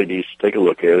everybody needs to take a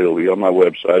look at it. It'll be on my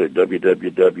website at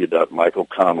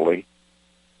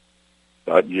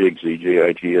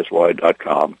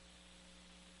www.michaelconnelly.jiggsy.com.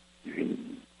 You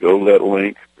can go to that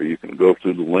link, or you can go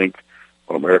through the link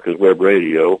on America's Web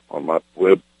Radio on my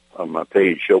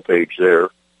page, show page there,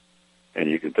 and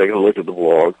you can take a look at the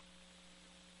blog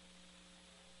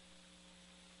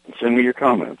and send me your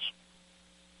comments.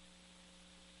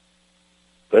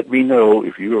 Let me know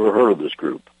if you ever heard of this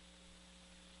group.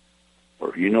 or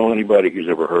if you know anybody who's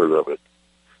ever heard of it,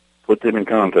 put them in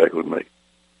contact with me.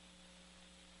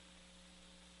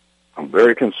 I'm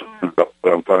very concerned about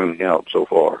what I'm finding out so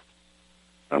far.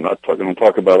 I'm not going to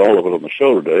talk about all of it on the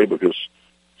show today because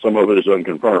some of it is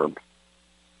unconfirmed.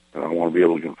 And I want to be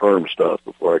able to confirm stuff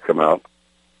before I come out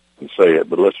and say it.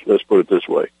 But let's put it this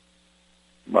way.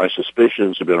 My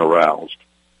suspicions have been aroused.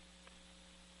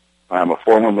 I am a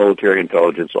former military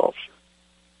intelligence officer.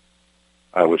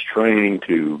 I was trained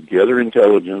to gather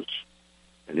intelligence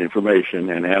and information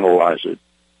and analyze it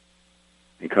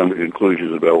and come to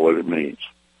conclusions about what it means.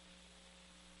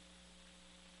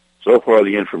 So far,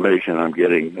 the information I'm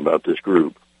getting about this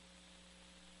group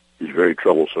is very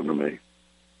troublesome to me.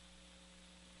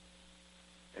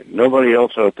 And nobody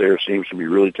else out there seems to be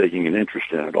really taking an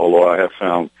interest in it, although I have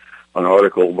found an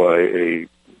article by a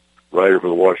writer for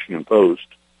the Washington Post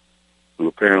who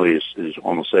apparently is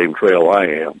on the same trail I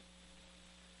am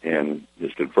and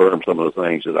has confirmed some of the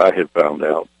things that I had found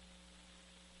out.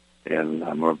 And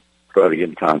I'm going to try to get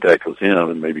in contact with him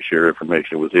and maybe share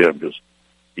information with him because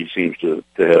he seems to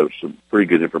have some pretty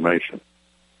good information.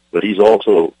 But he's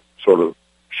also sort of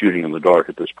shooting in the dark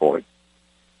at this point.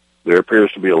 There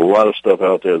appears to be a lot of stuff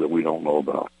out there that we don't know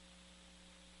about.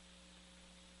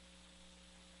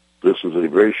 This is a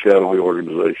very shadowy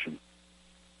organization.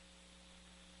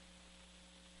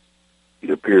 It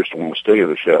appears to want to stay in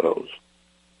the shadows.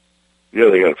 Yeah,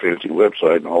 they got a fancy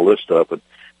website and all this stuff, but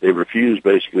they refuse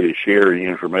basically to share any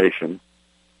information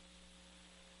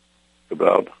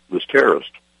about this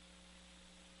terrorist.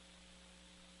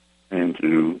 And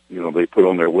they put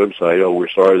on their website, oh, we're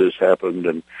sorry this happened,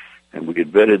 and we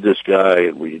had vetted this guy,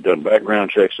 and we had done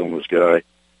background checks on this guy,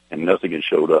 and nothing had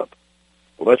showed up.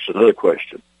 Well, that's another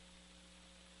question.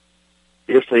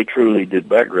 If they truly did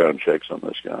background checks on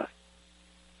this guy,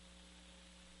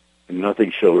 and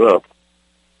nothing showed up,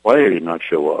 why did it not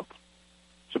show up?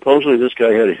 Supposedly this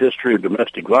guy had a history of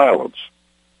domestic violence.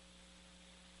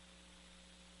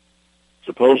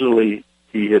 Supposedly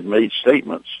he had made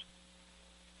statements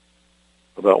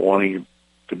about wanting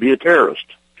to be a terrorist,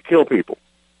 to kill people.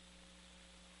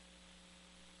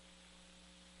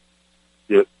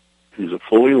 Yet he's a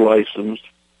fully licensed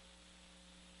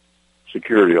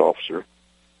security officer,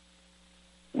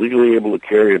 legally able to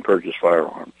carry and purchase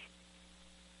firearms.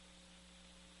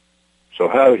 So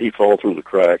how did he fall through the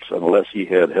cracks unless he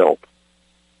had help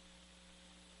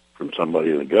from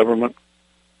somebody in the government,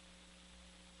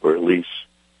 or at least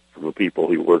from the people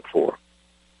he worked for?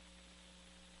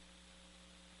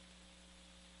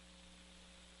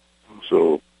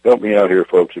 So help me out here,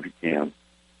 folks, if you can.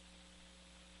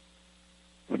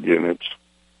 Again, it's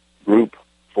Group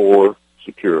 4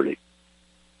 Security,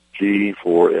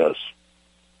 G4S.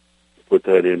 Put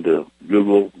that into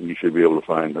Google, and you should be able to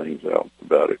find things out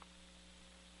about it.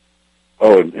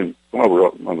 Oh, and while we're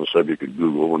on the subject of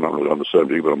Google, we're not really on the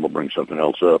subject, but I'm going to bring something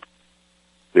else up.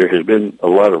 There has been a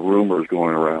lot of rumors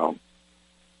going around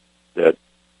that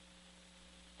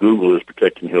Google is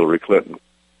protecting Hillary Clinton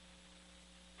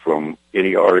from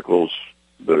any articles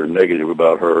that are negative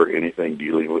about her, anything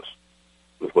dealing with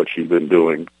what she's been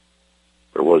doing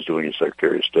or was doing as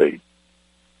Secretary of State.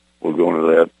 We'll go into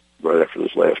that right after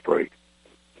this last break.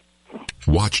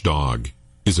 Watchdog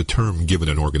is a term given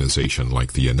an organization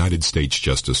like the United States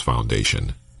Justice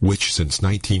Foundation, which since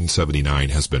 1979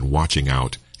 has been watching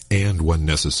out and, when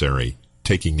necessary,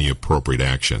 taking the appropriate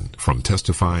action from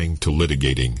testifying to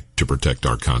litigating to protect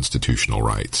our constitutional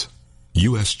rights.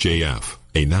 USJF,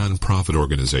 a non-profit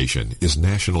organization, is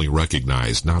nationally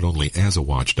recognized not only as a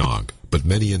watchdog, but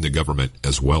many in the government,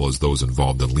 as well as those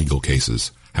involved in legal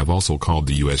cases, have also called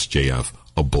the USJF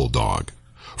a bulldog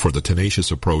for the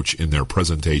tenacious approach in their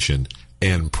presentation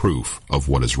and proof of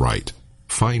what is right.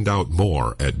 Find out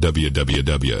more at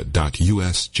www.usjf.net.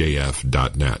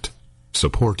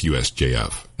 Support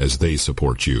USJF as they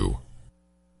support you.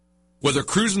 Whether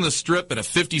cruising the Strip in a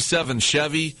 57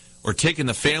 Chevy or taking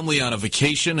the family on a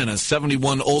vacation in a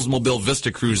 71 Oldsmobile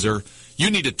Vista Cruiser, you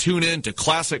need to tune in to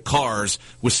Classic Cars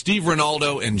with Steve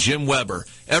Ronaldo and Jim Weber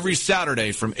every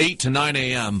Saturday from 8 to 9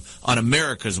 a.m. on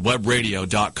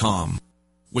americaswebradio.com.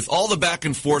 With all the back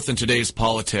and forth in today's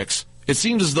politics, it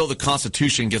seems as though the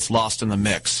Constitution gets lost in the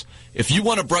mix. If you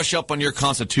want to brush up on your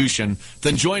Constitution,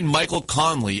 then join Michael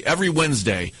Conley every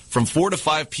Wednesday from 4 to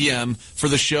 5 p.m. for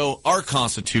the show Our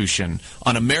Constitution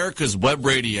on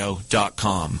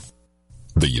americaswebradio.com.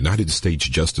 The United States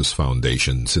Justice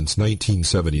Foundation since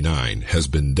 1979 has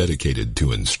been dedicated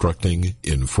to instructing,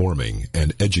 informing,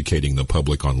 and educating the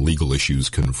public on legal issues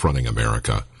confronting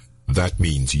America. That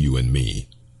means you and me.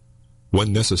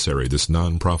 When necessary, this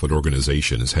non-profit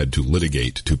organization has had to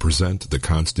litigate to present the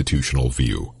constitutional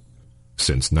view.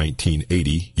 Since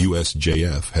 1980,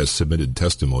 USJF has submitted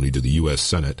testimony to the U.S.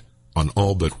 Senate on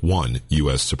all but one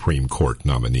U.S. Supreme Court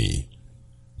nominee.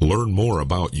 Learn more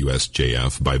about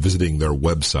USJF by visiting their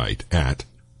website at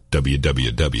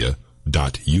www.usjf.net.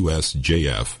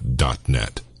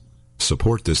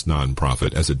 Support this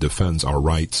nonprofit as it defends our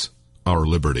rights, our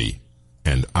liberty,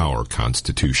 and our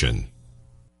Constitution.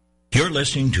 You're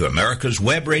listening to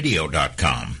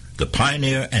AmericasWebRadio.com, the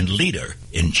pioneer and leader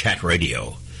in chat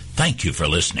radio. Thank you for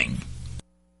listening.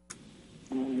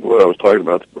 What I was talking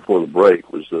about before the break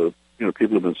was,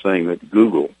 people have been saying that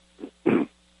Google,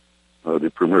 the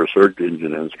premier search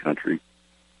engine in this country, is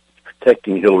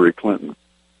protecting Hillary Clinton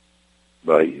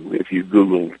by, if you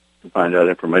Google to find out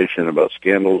information about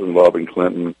scandals involving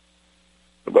Clinton,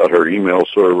 about her email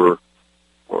server,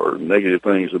 or negative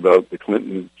things about the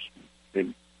Clintons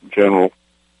in general,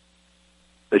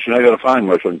 that you're not going to find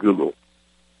much on Google.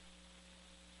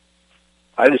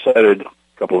 I decided a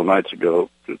couple of nights ago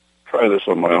to try this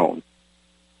on my own.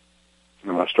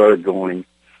 And I started going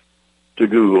to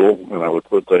Google, and I would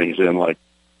put things in like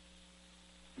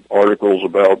articles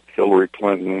about Hillary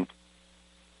Clinton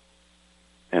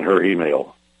and her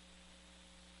email.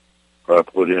 Or I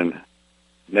put in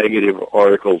negative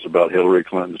articles about Hillary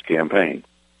Clinton's campaign.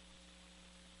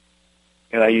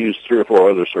 And I used 3 or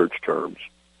 4 other search terms.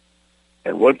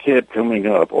 And what kept coming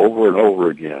up over and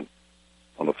over again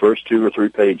on the first 2 or 3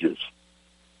 pages,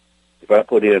 if I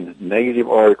put in negative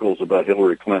articles about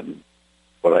Hillary Clinton,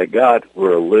 what I got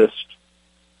were a list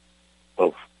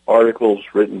of articles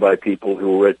written by people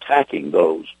who were attacking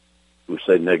those who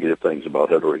said negative things about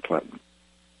Hillary Clinton.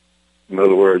 In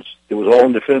other words, it was all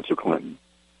in defense of Clinton.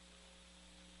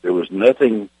 There was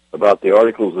nothing about the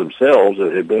articles themselves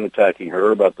that had been attacking her,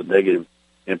 about the negative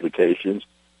implications.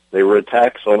 They were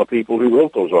attacks on the people who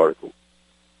wrote those articles.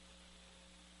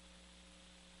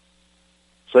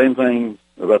 Same thing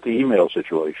about the email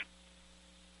situation.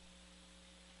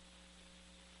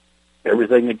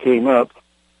 Everything that came up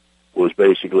was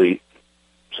basically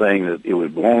saying that it was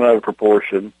blown out of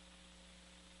proportion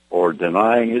or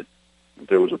denying it, that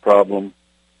there was a problem.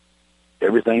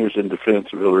 Everything was in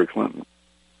defense of Hillary Clinton.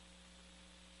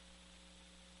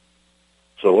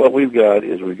 So what we've got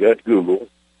is we've got Google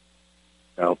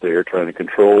out there trying to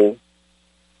control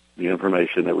the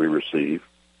information that we receive.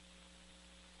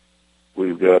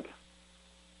 We've got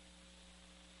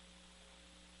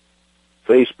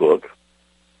Facebook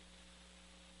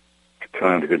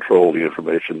trying to control the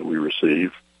information that we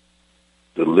receive,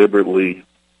 deliberately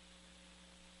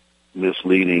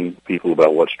misleading people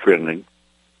about what's trending,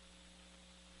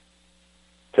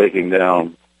 taking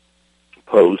down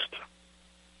posts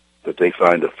that they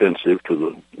find offensive to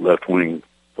the left-wing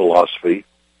philosophy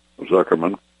of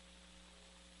Zuckerman.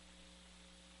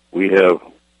 We have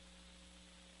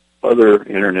other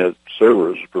internet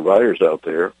servers, providers out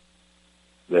there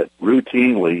that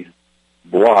routinely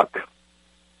block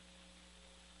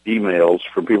emails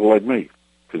from people like me,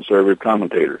 conservative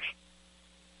commentators.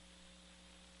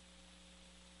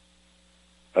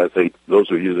 I think those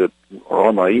of you that are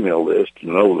on my email list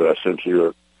know that I sent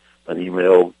you an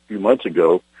email a few months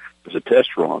ago as a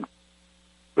test run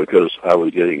because I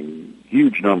was getting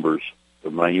huge numbers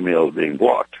of my emails being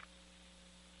blocked.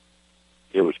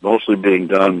 It was mostly being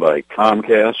done by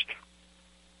Comcast,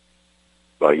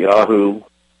 by Yahoo,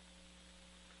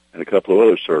 and a couple of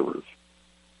other servers.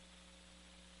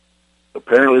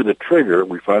 Apparently the trigger,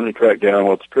 we finally tracked down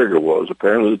what the trigger was.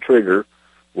 Apparently the trigger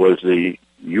was the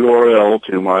URL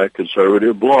to my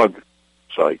conservative blog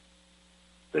site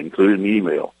that included an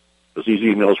email, because these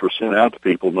emails were sent out to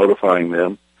people notifying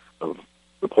them of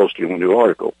the posting of a new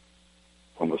article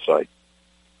on the site.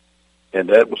 And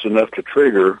that was enough to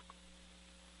trigger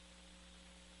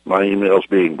my emails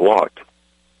being blocked.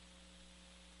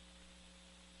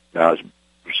 Now,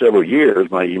 for several years,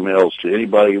 my emails to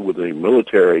anybody with a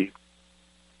military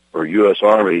or U.S.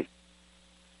 Army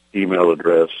email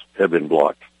address have been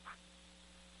blocked.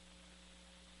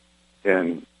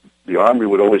 And the Army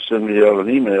would always send me out an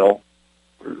email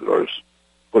or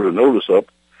put a notice up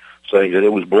saying that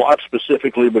it was blocked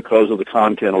specifically because of the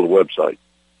content of the website.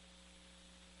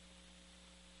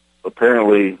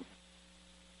 Apparently,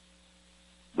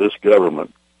 this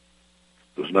government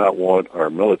does not want our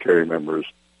military members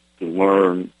to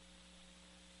learn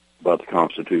about the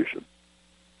Constitution,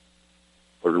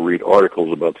 or to read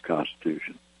articles about the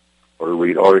Constitution, or to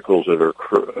read articles that are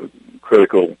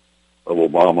critical of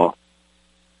Obama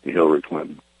and Hillary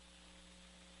Clinton.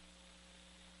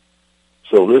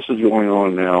 So this is going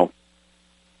on now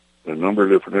in a number of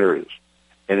different areas,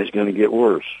 and it's going to get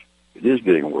worse. It is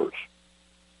getting worse.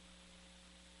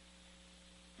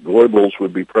 Goebbels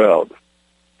would be proud.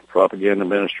 propaganda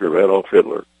minister of Adolf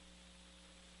Hitler,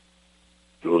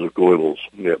 Joseph Goebbels.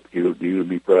 Yep, he would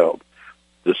be proud.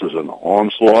 This is an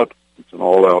onslaught. It's an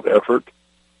all-out effort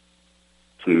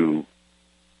to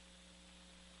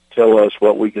tell us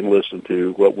what we can listen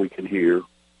to, what we can hear,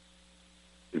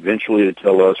 eventually to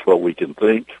tell us what we can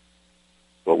think,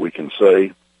 what we can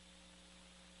say.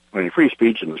 I mean, free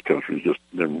speech in this country is just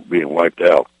being wiped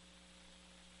out.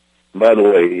 By the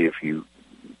way, if you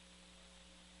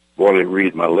want to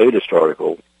read my latest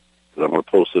article, because I'm going to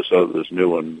post this new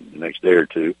one the next day or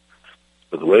two,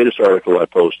 but the latest article I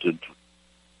posted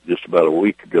just about a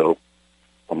week ago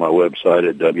on my website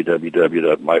at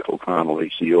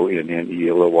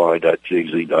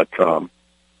www.michaelconnelly.com.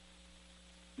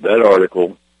 That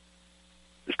article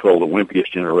is called The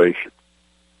Wimpiest Generation.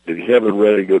 If you haven't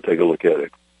read it, go take a look at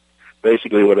it.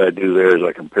 Basically what I do there is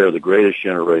I compare the greatest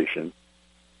generation,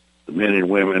 the men and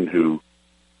women who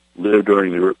lived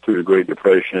through the Great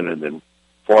Depression and then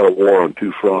fought a war on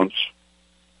two fronts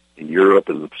in Europe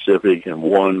and the Pacific and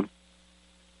won,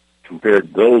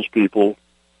 compared those people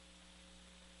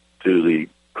to the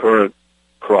current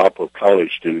crop of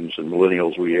college students and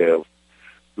millennials we have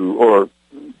who are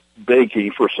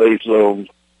begging for safe zones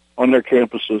on their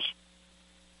campuses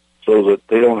so that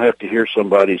they don't have to hear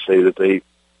somebody say that they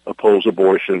oppose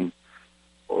abortion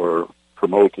or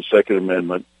promote the Second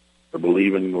Amendment or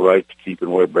believe in the right to keep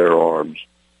and bear arms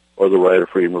or the right of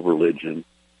freedom of religion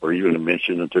or even to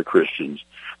mention that they're Christians.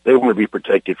 They want to be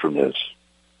protected from this.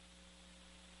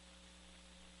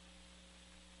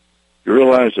 You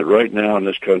realize that right now in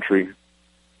this country,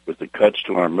 with the cuts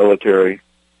to our military,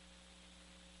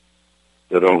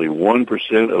 that only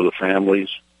 1% of the families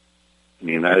in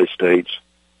the United States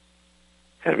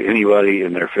have anybody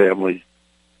in their family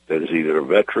that is either a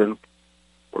veteran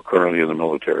or currently in the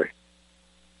military.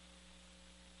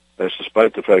 That's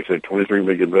despite the fact that there are 23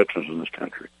 million veterans in this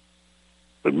country,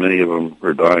 but many of them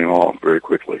are dying off very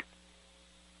quickly.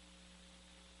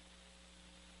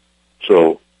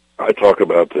 So I talk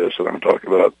about this, and I'm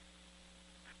talking about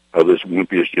how this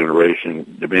wimpiest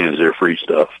generation demands their free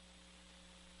stuff.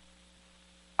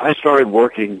 I started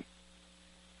working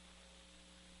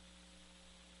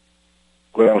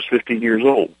when I was 15 years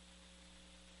old.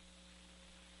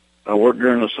 I worked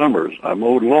during the summers. I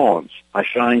mowed lawns. I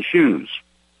shined shoes.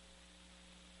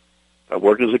 I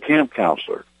worked as a camp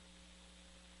counselor.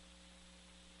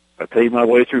 I paid my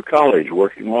way through college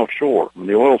working offshore in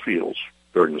the oil fields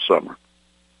during the summer.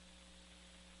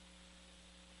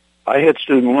 I had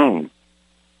student loans,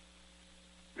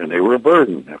 and they were a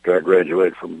burden after I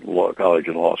graduated from college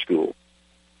and law school.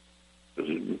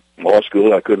 Because in law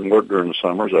school, I couldn't work during the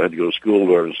summers. I had to go to school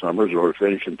during the summers or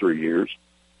finish in 3 years.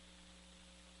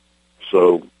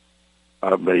 So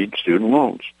I made student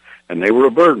loans, and they were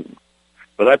a burden.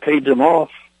 But I paid them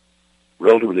off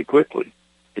relatively quickly.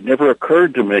 It never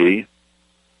occurred to me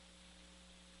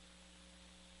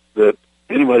that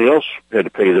anybody else had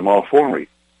to pay them off for me.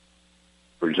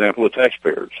 For example, the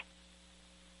taxpayers.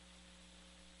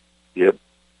 Yet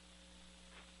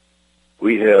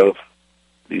we have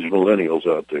these millennials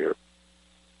out there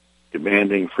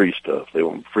demanding free stuff. They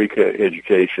want free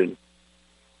education.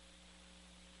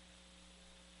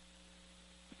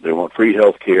 They want free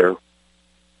health care.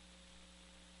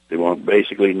 They want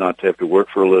basically not to have to work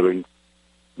for a living.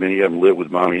 Many of them live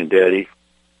with mommy and daddy,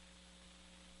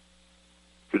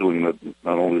 feeling that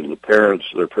not only their parents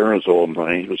owe them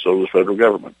money, but so does the federal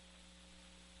government.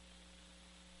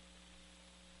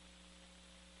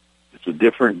 It's a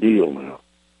different deal now.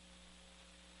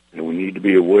 And we need to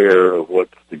be aware of what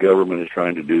the government is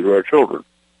trying to do to our children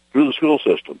through the school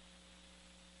system,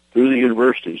 through the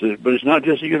universities. But it's not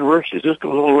just the universities. This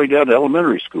goes all the way down to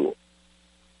elementary school,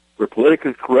 where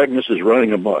political correctness is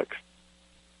running amok.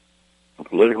 And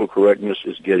political correctness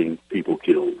is getting people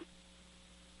killed.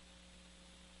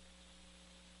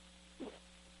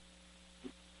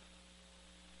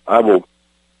 I will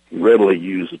readily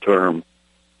use the term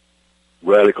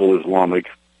radical Islamic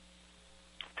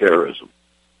terrorism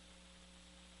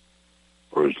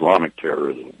or Islamic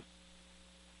terrorism.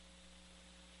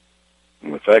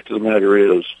 And the fact of the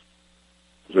matter is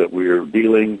that we are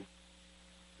dealing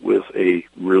with a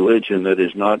religion that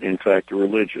is not, in fact, a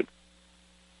religion.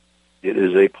 It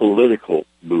is a political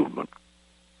movement.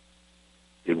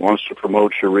 It wants to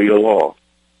promote Sharia law.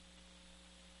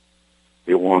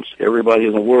 It wants everybody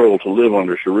in the world to live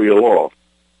under Sharia law,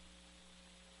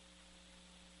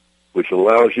 which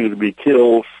allows you to be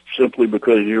killed simply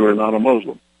because you are not a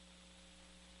Muslim.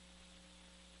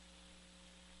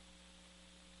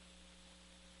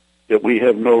 Yet we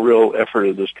have no real effort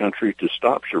in this country to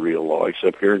stop Sharia law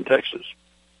except here in Texas.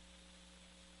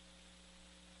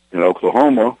 In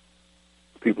Oklahoma,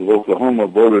 people of Oklahoma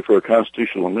voted for a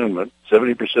constitutional amendment,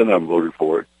 70% of them voted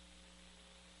for it,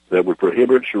 that would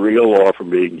prohibit Sharia law from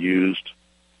being used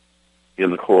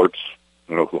in the courts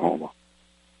in Oklahoma.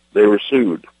 They were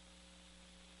sued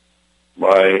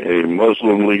by a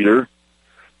Muslim leader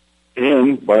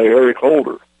and by Eric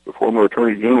Holder, the former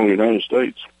Attorney General of the United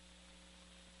States,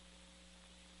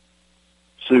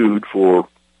 sued for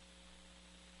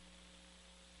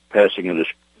passing a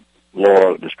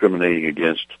law discriminating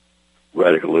against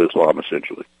radical Islam,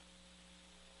 essentially.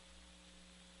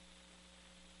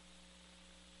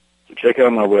 So check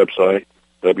out my website,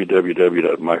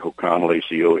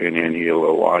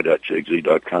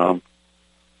 www.michaelconnelly.com.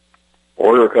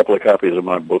 Order a couple of copies of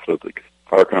my booklet,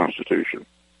 Our Constitution.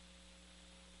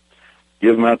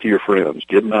 Give them out to your friends.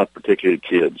 Give them out particularly to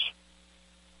kids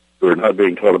who are not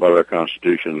being taught about our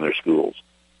Constitution in their schools.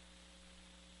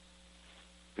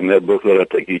 In that booklet, I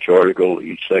take each article,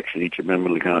 each section, each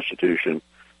amendment of the Constitution.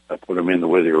 I put them in the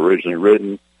way they were originally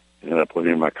written, and I put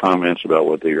in my comments about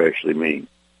what they actually mean.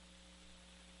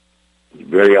 It's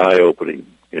very eye-opening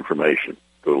information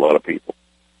to a lot of people,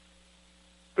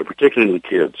 but particularly the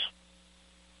kids,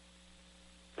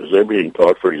 because they're being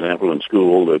taught, for example, in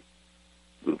school that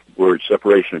the word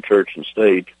separation of church and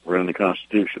state were in the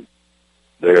Constitution.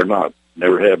 They are not,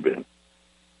 never have been.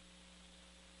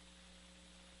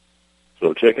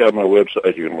 So check out my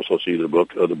website. You can also see the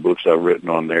other books I've written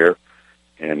on there.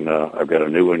 And I've got a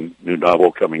new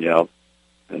novel coming out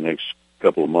in the next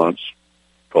couple of months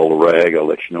called The Rag. I'll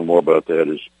let you know more about that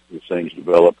as things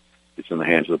develop. It's in the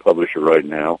hands of the publisher right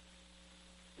now.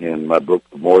 And my book,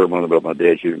 The Mormon, about my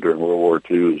dad's unit during World War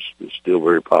II, is still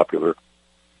very popular.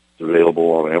 It's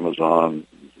available on Amazon,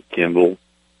 Kindle,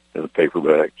 and a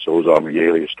paperback. So is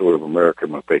Amalia, A Story of America,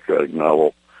 my patriotic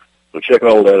novel. So check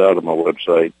all that out on my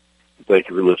website. Thank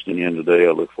you for listening in today.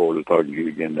 I look forward to talking to you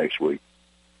again next week.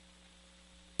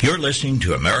 You're listening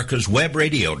to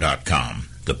AmericasWebRadio.com,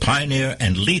 the pioneer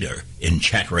and leader in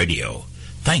chat radio.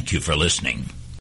 Thank you for listening.